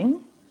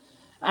storytelling.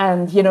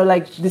 And,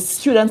 the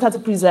students had to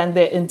present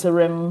their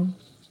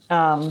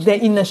their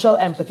initial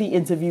empathy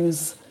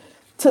interviews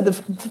to the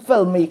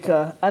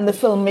filmmaker. And the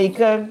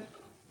filmmaker,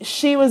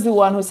 she was the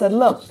one who said,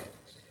 look,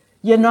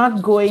 you're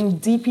not going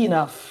deep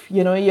enough.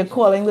 You're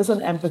calling this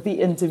an empathy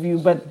interview,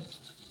 but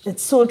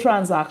it's so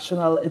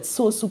transactional. It's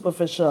so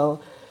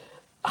superficial.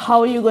 How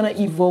are you going to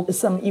evoke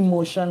some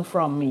emotion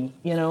from me?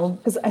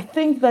 Because I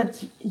think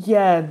that,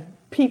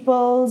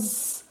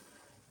 people's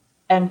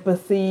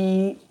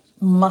empathy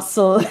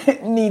muscle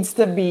needs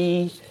to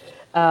be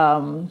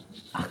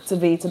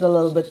activated a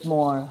little bit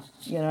more.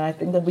 I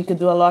think that we could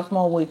do a lot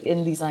more work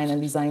in design and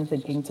design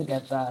thinking to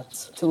get that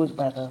to work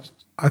better.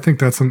 I think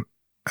that's an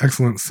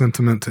excellent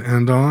sentiment to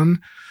end on.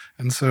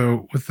 And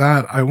so with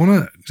that, I want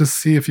to just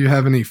see if you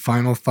have any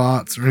final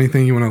thoughts or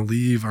anything you want to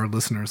leave our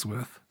listeners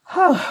with.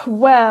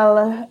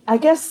 Well, I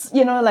guess,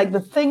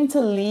 the thing to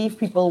leave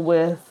people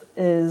with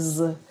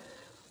is,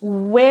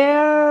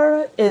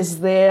 where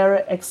is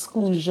there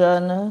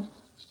exclusion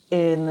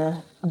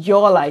in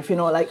your life?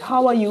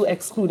 How are you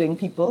excluding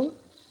people?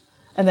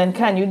 And then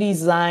can you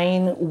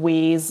design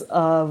ways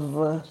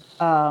of,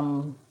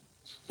 can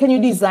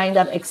you design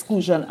that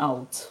exclusion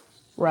out?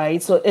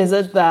 Right? So is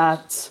it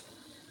that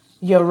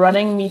you're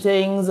running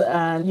meetings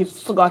and you've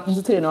forgotten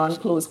to turn on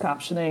closed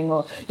captioning,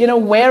 or,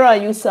 where are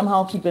you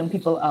somehow keeping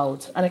people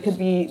out? And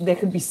there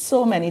could be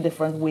so many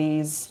different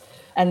ways.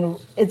 And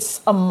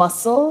it's a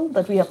muscle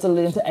that we have to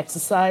learn to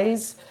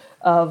exercise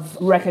of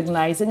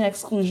recognizing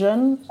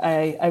exclusion.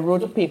 I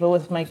wrote a paper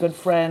with my good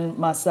friend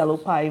Marcelo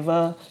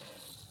Paiva,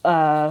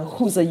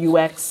 who's a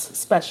UX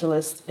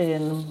specialist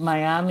in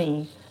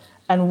Miami.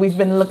 And we've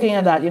been looking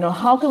at that,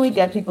 how can we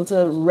get people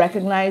to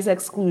recognize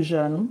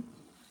exclusion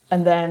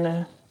and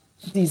then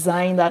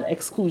design that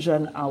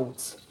exclusion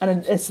out?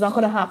 And it's not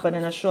going to happen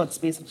in a short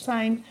space of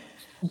time,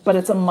 but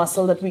it's a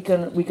muscle that we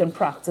can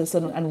practice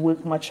and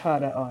work much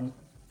harder on.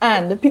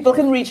 And people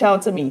can reach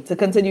out to me to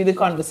continue the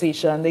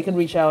conversation. They can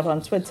reach out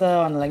on Twitter,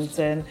 on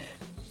LinkedIn.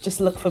 Just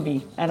look for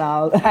me and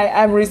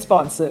I'm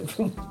responsive.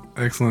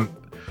 Excellent.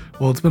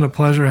 Well, it's been a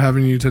pleasure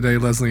having you today,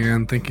 Leslie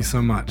Ann. Thank you so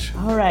much.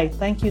 All right.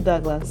 Thank you,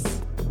 Douglas.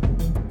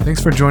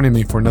 Thanks for joining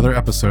me for another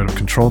episode of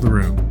Control the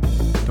Room.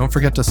 Don't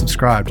forget to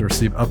subscribe to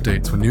receive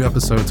updates when new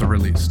episodes are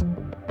released.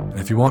 And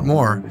if you want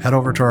more, head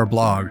over to our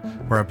blog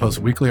where I post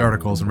weekly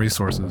articles and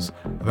resources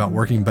about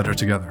working better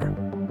together.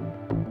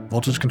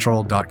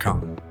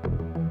 VoltageControl.com.